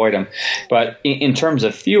hopefully avoid them. But in terms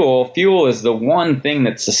of fuel is the one thing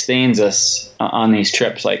that sustains us on these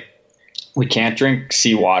trips. Like we can't drink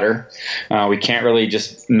seawater. We can't really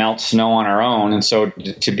just melt snow on our own. And so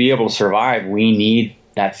to be able to survive, we need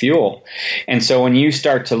that fuel. And so when you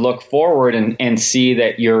start to look forward and see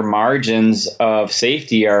that your margins of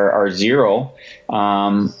safety are zero,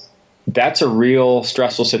 that's a real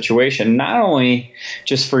stressful situation, not only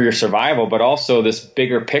just for your survival, but also this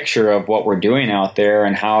bigger picture of what we're doing out there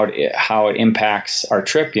and how it impacts our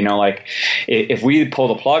trip. Like if we pull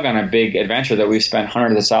the plug on a big adventure that we've spent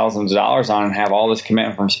hundreds of thousands of dollars on and have all this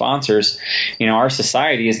commitment from sponsors, our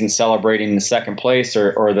society isn't celebrating the second place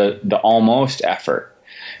or the almost effort.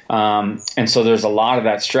 And so there's a lot of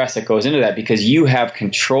that stress that goes into that because you have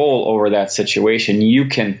control over that situation. You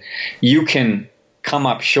can come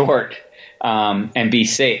up short and be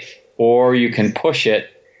safe, or you can push it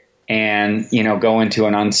and go into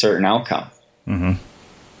an uncertain outcome. Mm-hmm.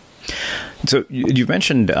 So you've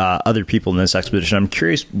mentioned other people in this expedition. I'm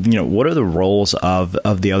curious, what are the roles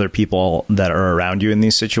of the other people that are around you in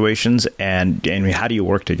these situations, and how do you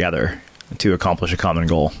work together to accomplish a common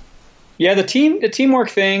goal? Yeah, the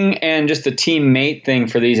teamwork thing and just the teammate thing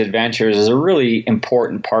for these adventures is a really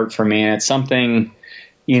important part for me, and it's something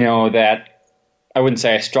that I wouldn't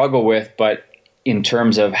say I struggle with, but in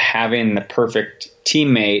terms of having the perfect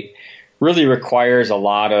teammate really requires a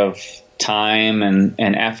lot of time and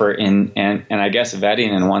effort and I guess vetting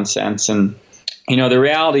in one sense. And, the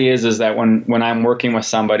reality is that when I'm working with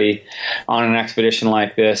somebody on an expedition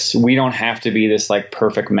like this, we don't have to be this like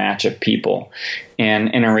perfect match of people. And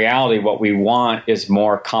in reality, what we want is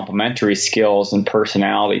more complementary skills and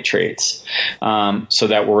personality traits, so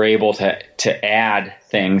that we're able to add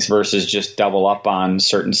things versus just double up on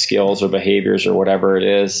certain skills or behaviors or whatever it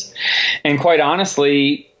is. And quite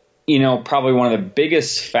honestly, probably one of the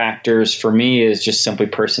biggest factors for me is just simply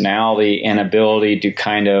personality and ability to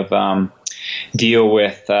kind of deal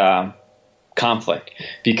with conflict,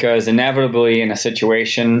 because inevitably in a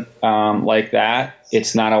situation like that,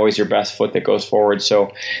 it's not always your best foot that goes forward.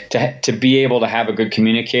 So to be able to have a good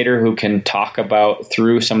communicator who can talk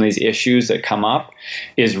through some of these issues that come up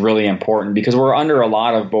is really important, because we're under a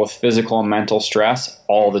lot of both physical and mental stress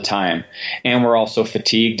all the time. And we're also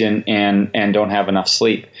fatigued and don't have enough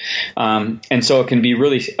sleep. And so it can be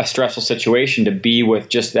really a stressful situation to be with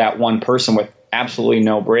just that one person with absolutely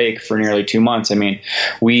no break for nearly 2 months. I mean,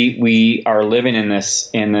 we are living in this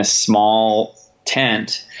small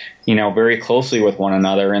tent, very closely with one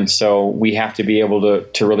another. And so we have to be able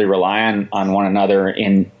to really rely on one another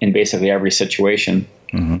in basically every situation.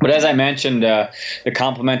 Mm-hmm. But as I mentioned, the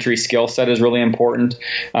complementary skill set is really important.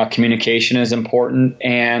 Communication is important.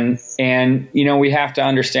 And we have to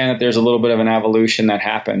understand that there's a little bit of an evolution that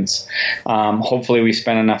happens. Hopefully we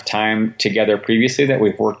spent enough time together previously that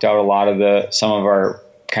we've worked out a lot of some of our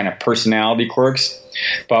kind of personality quirks,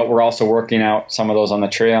 but we're also working out some of those on the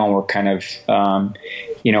trail, and we're kind of,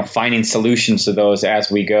 finding solutions to those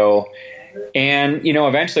as we go. And,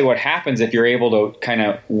 eventually what happens if you're able to kind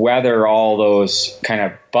of weather all those kind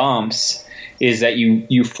of bumps is that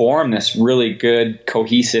you form this really good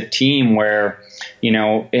cohesive team where,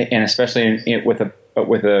 and especially with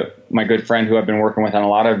my good friend who I've been working with on a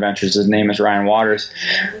lot of adventures, his name is Ryan Waters.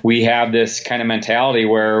 We have this kind of mentality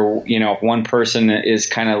where, if one person is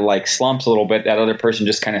kind of like slumps a little bit, that other person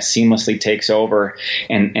just kind of seamlessly takes over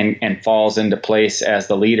and falls into place as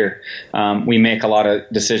the leader. We make a lot of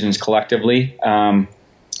decisions collectively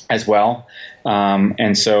as well.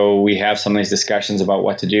 And so we have some of these discussions about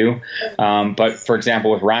what to do. But for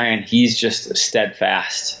example, with Ryan, he's just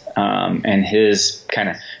steadfast, and his kind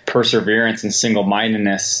of perseverance and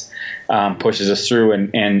single-mindedness pushes us through.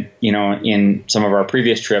 And in some of our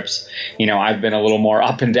previous trips, I've been a little more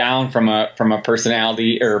up and down from a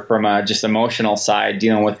personality or from a just emotional side,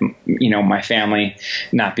 dealing with, my family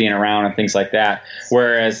not being around and things like that.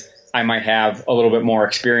 Whereas I might have a little bit more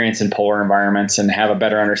experience in polar environments and have a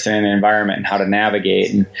better understanding of the environment and how to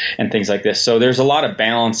navigate and things like this. So there's a lot of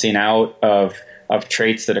balancing out of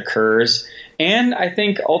traits that occurs. And I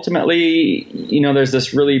think ultimately, there's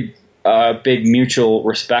this really big mutual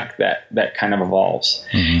respect that kind of evolves.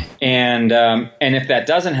 Mm-hmm. And if that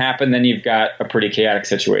doesn't happen, then you've got a pretty chaotic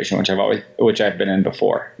situation, which I've been in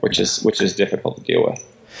before, which is difficult to deal with.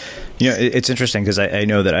 It's interesting because I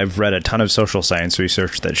know that I've read a ton of social science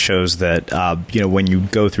research that shows that, when you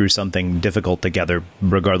go through something difficult together,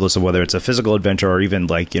 regardless of whether it's a physical adventure or even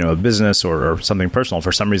like, a business or something personal,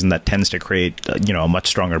 for some reason that tends to create, a much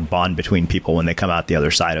stronger bond between people when they come out the other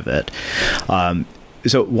side of it.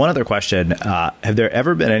 So one other question, have there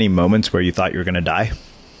ever been any moments where you thought you were going to die?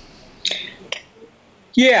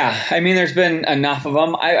 Yeah, I mean, there's been enough of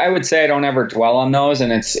them. I would say I don't ever dwell on those,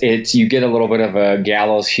 and it's you get a little bit of a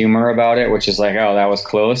gallows humor about it, which is like, oh, that was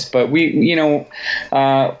close. But we've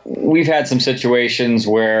had some situations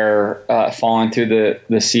where falling through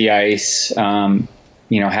the sea ice,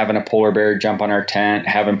 having a polar bear jump on our tent,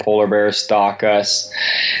 having polar bears stalk us.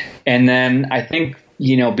 And then I think,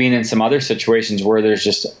 being in some other situations where there's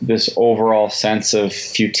just this overall sense of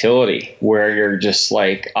futility, where you're just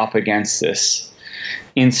like up against this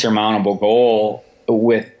insurmountable goal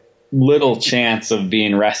with little chance of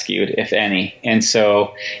being rescued, if any. And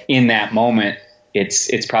so in that moment,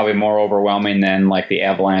 it's probably more overwhelming than like the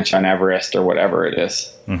avalanche on Everest or whatever it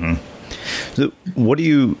is. Mm-hmm. So what do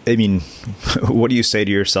you say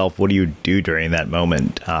to yourself? What do you do during that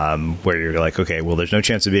moment where you're like, okay, well, there's no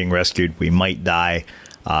chance of being rescued. We might die.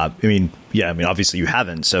 Obviously you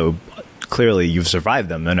haven't. So clearly you've survived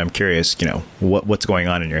them. And I'm curious, what's going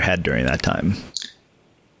on in your head during that time?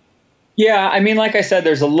 Yeah. I mean, like I said,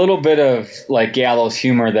 there's a little bit of like gallows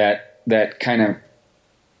humor that kind of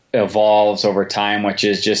evolves over time, which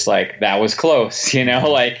is just like, that was close,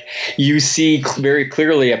 like you see very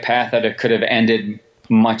clearly a path that it could have ended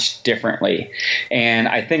much differently. And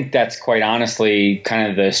I think that's quite honestly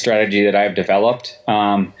kind of the strategy that I've developed.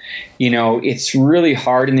 It's really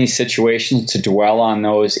hard in these situations to dwell on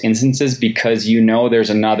those instances because there's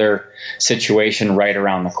another situation right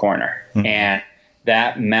around the corner. Mm-hmm. And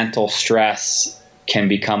that mental stress can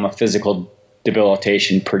become a physical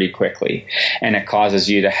debilitation pretty quickly. And it causes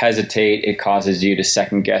you to hesitate. It causes you to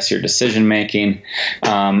second guess your decision making,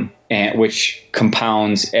 and which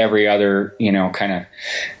compounds every other, kind of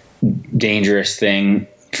dangerous thing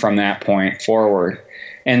from that point forward.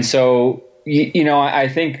 And so, I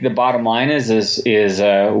think the bottom line is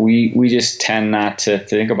we just tend not to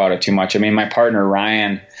think about it too much. I mean, my partner,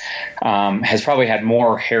 Ryan, has probably had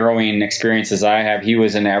more harrowing experiences I have. He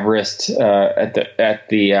was in Everest,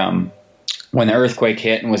 when the earthquake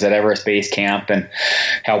hit and was at Everest Base Camp and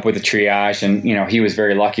helped with the triage. And, he was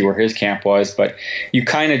very lucky where his camp was, but you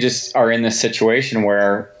kind of just are in this situation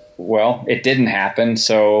where, well, it didn't happen,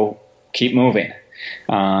 so keep moving.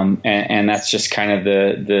 And that's just kind of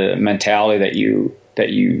the mentality that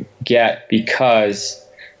you get because,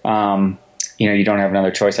 you don't have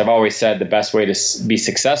another choice. I've always said the best way to be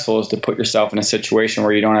successful is to put yourself in a situation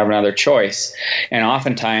where you don't have another choice. And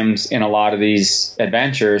oftentimes in a lot of these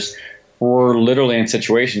adventures, we're literally in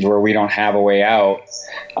situations where we don't have a way out.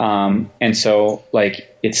 And so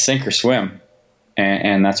like it's sink or swim,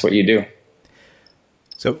 and that's what you do.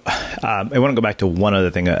 So I want to go back to one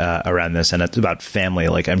other thing around this, and it's about family.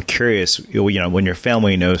 Like, I'm curious, when your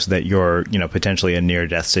family knows that you're, potentially in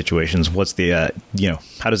near-death situations, what's the,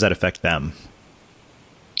 how does that affect them?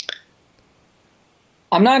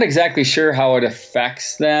 I'm not exactly sure how it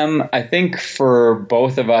affects them. I think for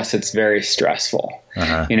both of us, it's very stressful.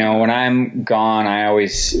 Uh-huh. When I'm gone, I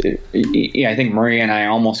think Maria and I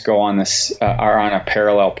almost go on are on a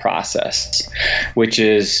parallel process, which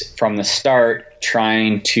is from the start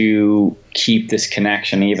trying to keep this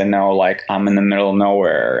connection, even though like I'm in the middle of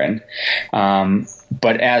nowhere. And,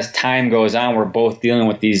 but as time goes on, we're both dealing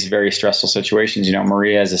with these very stressful situations.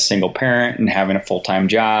 Maria is a single parent and having a full-time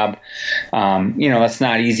job. That's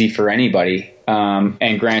not easy for anybody.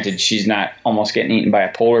 And granted, she's not almost getting eaten by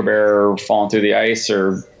a polar bear or falling through the ice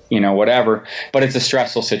or, whatever, but it's a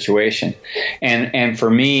stressful situation. And for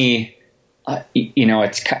me,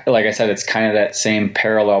 it's like I said, it's kind of that same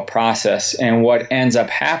parallel process. And what ends up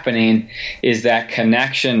happening is that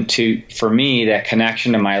connection to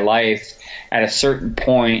my life at a certain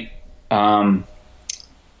point, and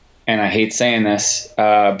I hate saying this,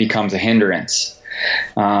 becomes a hindrance.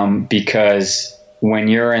 Because when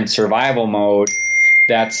you're in survival mode,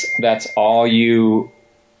 that's all you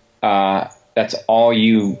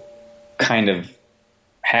kind of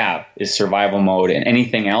have is survival mode, and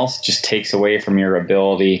anything else just takes away from your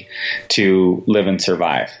ability to live and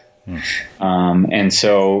survive. And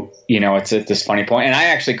so, it's at this funny point, and I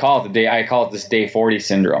actually call it this day 40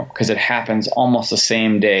 syndrome, because it happens almost the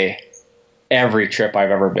same day every trip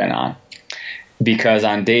I've ever been on. Because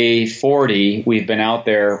on day 40, we've been out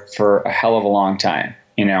there for a hell of a long time,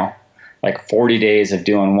 like 40 days of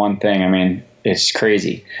doing one thing. I mean, it's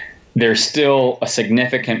crazy. There's still a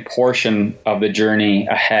significant portion of the journey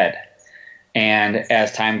ahead. And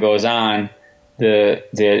as time goes on,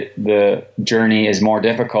 the journey is more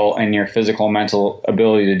difficult, and your physical and mental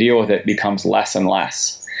ability to deal with it becomes less and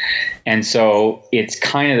less. And so it's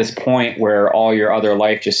kind of this point where all your other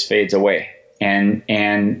life just fades away,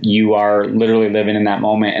 and you are literally living in that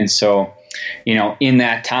moment. And so, in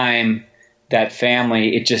that time, that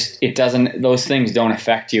family, those things don't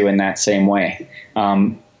affect you in that same way.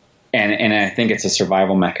 And I think it's a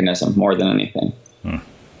survival mechanism more than anything.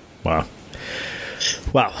 Wow.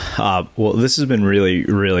 Wow. Well, this has been really,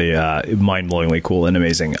 really mind-blowingly cool and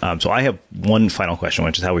amazing. So I have one final question,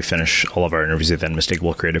 which is how we finish all of our interviews at the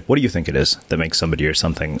Unmistakable Creative. What do you think it is that makes somebody or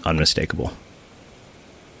something unmistakable?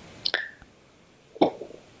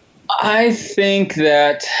 I think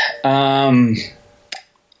that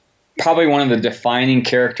probably one of the defining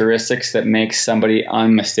characteristics that makes somebody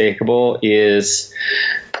unmistakable is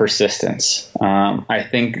persistence. I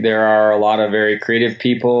think there are a lot of very creative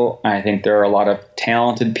people. I think there are a lot of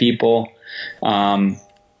talented people. And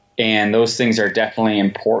those things are definitely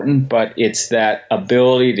important, but it's that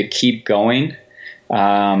ability to keep going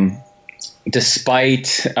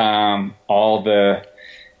despite all the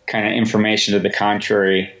kind of information to the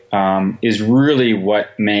contrary is really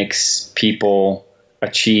what makes people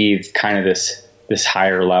achieve kind of this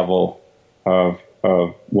higher level of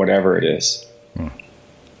whatever it is.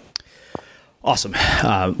 Awesome.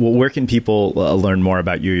 Well, where can people learn more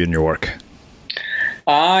about you and your work?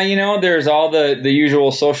 There's all the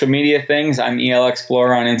usual social media things. I'm EL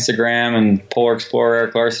Explorer on Instagram and Polar Explorer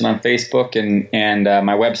Eric Larsen on Facebook. And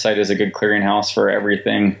my website is a good clearinghouse for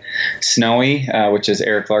everything snowy, which is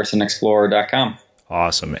ericlarsenexplorer.com.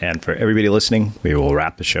 Awesome. And for everybody listening, we will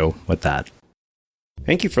wrap the show with that.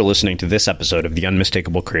 Thank you for listening to this episode of the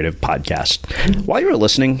Unmistakable Creative Podcast. While you were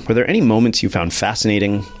listening, were there any moments you found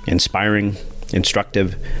fascinating, inspiring,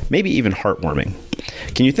 instructive, maybe even heartwarming?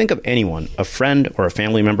 Can you think of anyone, a friend or a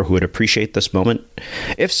family member who would appreciate this moment?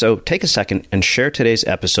 If so, take a second and share today's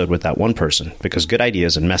episode with that one person, because good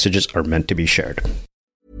ideas and messages are meant to be shared.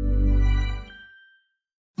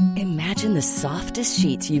 Imagine the softest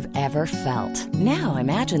sheets you've ever felt. Now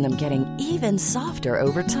imagine them getting even softer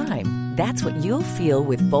over time. That's what you'll feel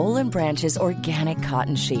with Boll & Branch's organic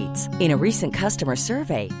cotton sheets. In a recent customer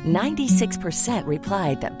survey, 96%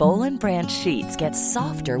 replied that Boll & Branch sheets get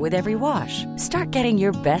softer with every wash. Start getting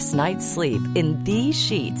your best night's sleep in these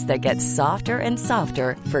sheets that get softer and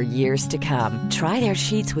softer for years to come. Try their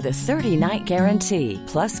sheets with a 30-night guarantee.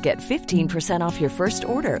 Plus, get 15% off your first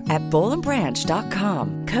order at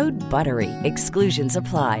bollandbranch.com. Code BUTTERY. Exclusions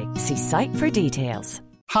apply. See site for details.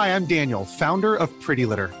 Hi, I'm Daniel, founder of Pretty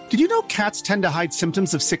Litter. Did you know cats tend to hide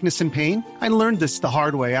symptoms of sickness and pain? I learned this the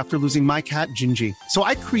hard way after losing my cat, Gingy. So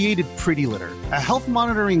I created Pretty Litter, a health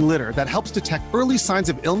monitoring litter that helps detect early signs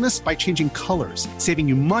of illness by changing colors, saving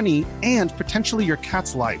you money and potentially your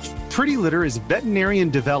cat's life. Pretty Litter is veterinarian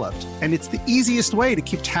developed, and it's the easiest way to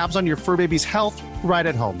keep tabs on your fur baby's health right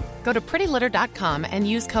at home. Go to prettylitter.com and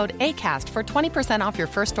use code ACAST for 20% off your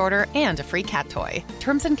first order and a free cat toy.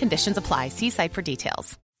 Terms and conditions apply. See site for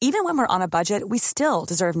details. Even when we're on a budget, we still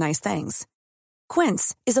deserve nice things.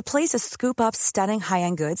 Quince is a place to scoop up stunning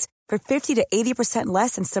high-end goods for 50 to 80%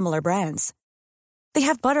 less than similar brands. They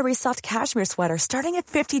have buttery soft cashmere sweaters starting at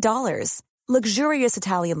 $50, luxurious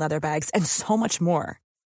Italian leather bags, and so much more.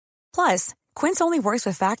 Plus, Quince only works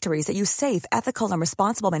with factories that use safe, ethical, and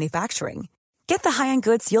responsible manufacturing. Get the high-end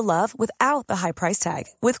goods you'll love without the high price tag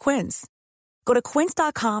with Quince. Go to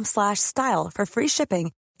quince.com/style for free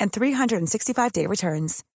shipping and 365-day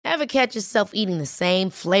returns. Ever catch yourself eating the same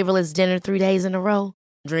flavorless dinner 3 days in a row?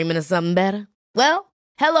 Dreaming of something better? Well,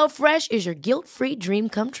 HelloFresh is your guilt-free dream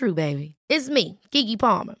come true, baby. It's me, Keke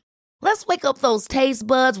Palmer. Let's wake up those taste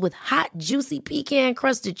buds with hot, juicy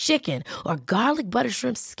pecan-crusted chicken or garlic butter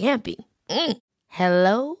shrimp scampi.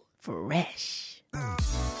 Hello Fresh.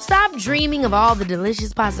 Stop dreaming of all the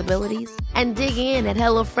delicious possibilities and dig in at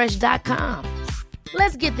HelloFresh.com.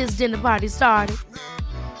 Let's get this dinner party started.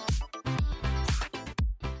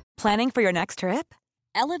 Planning for your next trip?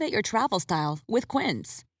 Elevate your travel style with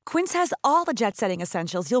Quince. Quince has all the jet-setting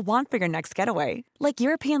essentials you'll want for your next getaway, like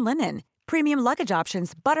European linen, premium luggage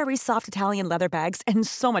options, buttery soft Italian leather bags, and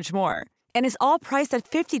so much more. And is all priced at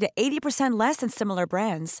 50 to 80% less than similar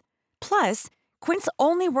brands. Plus, Quince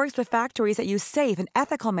only works with factories that use safe and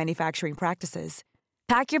ethical manufacturing practices.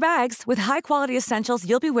 Pack your bags with high-quality essentials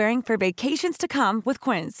you'll be wearing for vacations to come with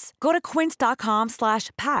Quince. Go to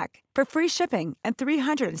quince.com/pack for free shipping and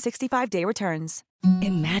 365-day returns.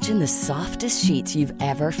 Imagine the softest sheets you've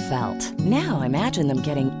ever felt. Now imagine them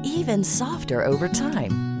getting even softer over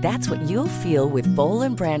time. That's what you'll feel with Boll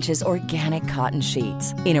 & Branch's organic cotton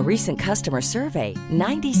sheets. In a recent customer survey,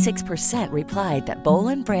 96% replied that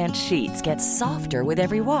Boll & Branch sheets get softer with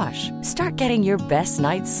every wash. Start getting your best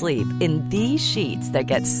night's sleep in these sheets that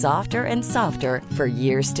get softer and softer for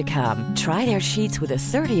years to come. Try their sheets with a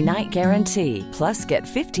 30-night guarantee. Plus, get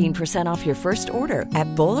 15% off your first order at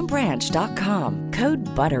bollandbranch.com. Code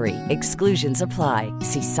BUTTERY. Exclusions apply.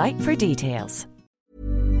 See site for details.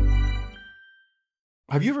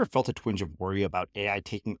 Have you ever felt a twinge of worry about AI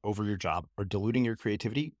taking over your job or diluting your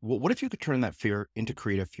creativity? Well, what if you could turn that fear into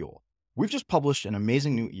creative fuel? We've just published an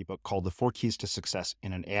amazing new ebook called The 4 Keys to Success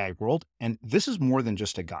in an AI World, and this is more than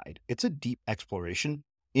just a guide. It's a deep exploration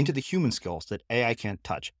into the human skills that AI can't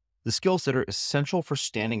touch, the skills that are essential for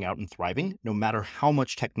standing out and thriving, no matter how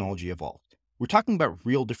much technology evolves. We're talking about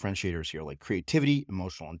real differentiators here, like creativity,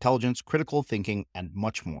 emotional intelligence, critical thinking, and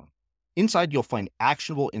much more. Inside, you'll find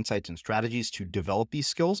actionable insights and strategies to develop these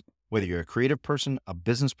skills, whether you're a creative person, a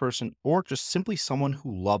business person, or just simply someone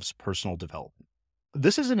who loves personal development.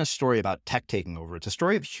 This isn't a story about tech taking over. It's a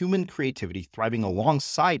story of human creativity thriving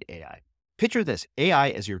alongside AI. Picture this,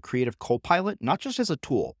 AI as your creative co-pilot, not just as a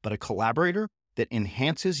tool, but a collaborator that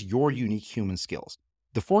enhances your unique human skills.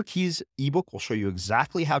 The 4 Keys ebook will show you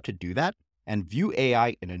exactly how to do that and view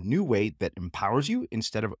AI in a new way that empowers you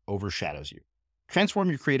instead of overshadows you. Transform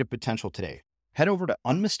your creative potential today. Head over to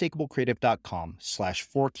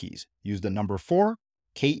unmistakablecreative.com/4keys. Use the number 4,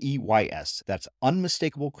 KEYS. That's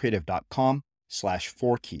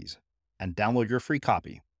unmistakablecreative.com/4keys and download your free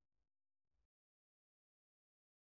copy.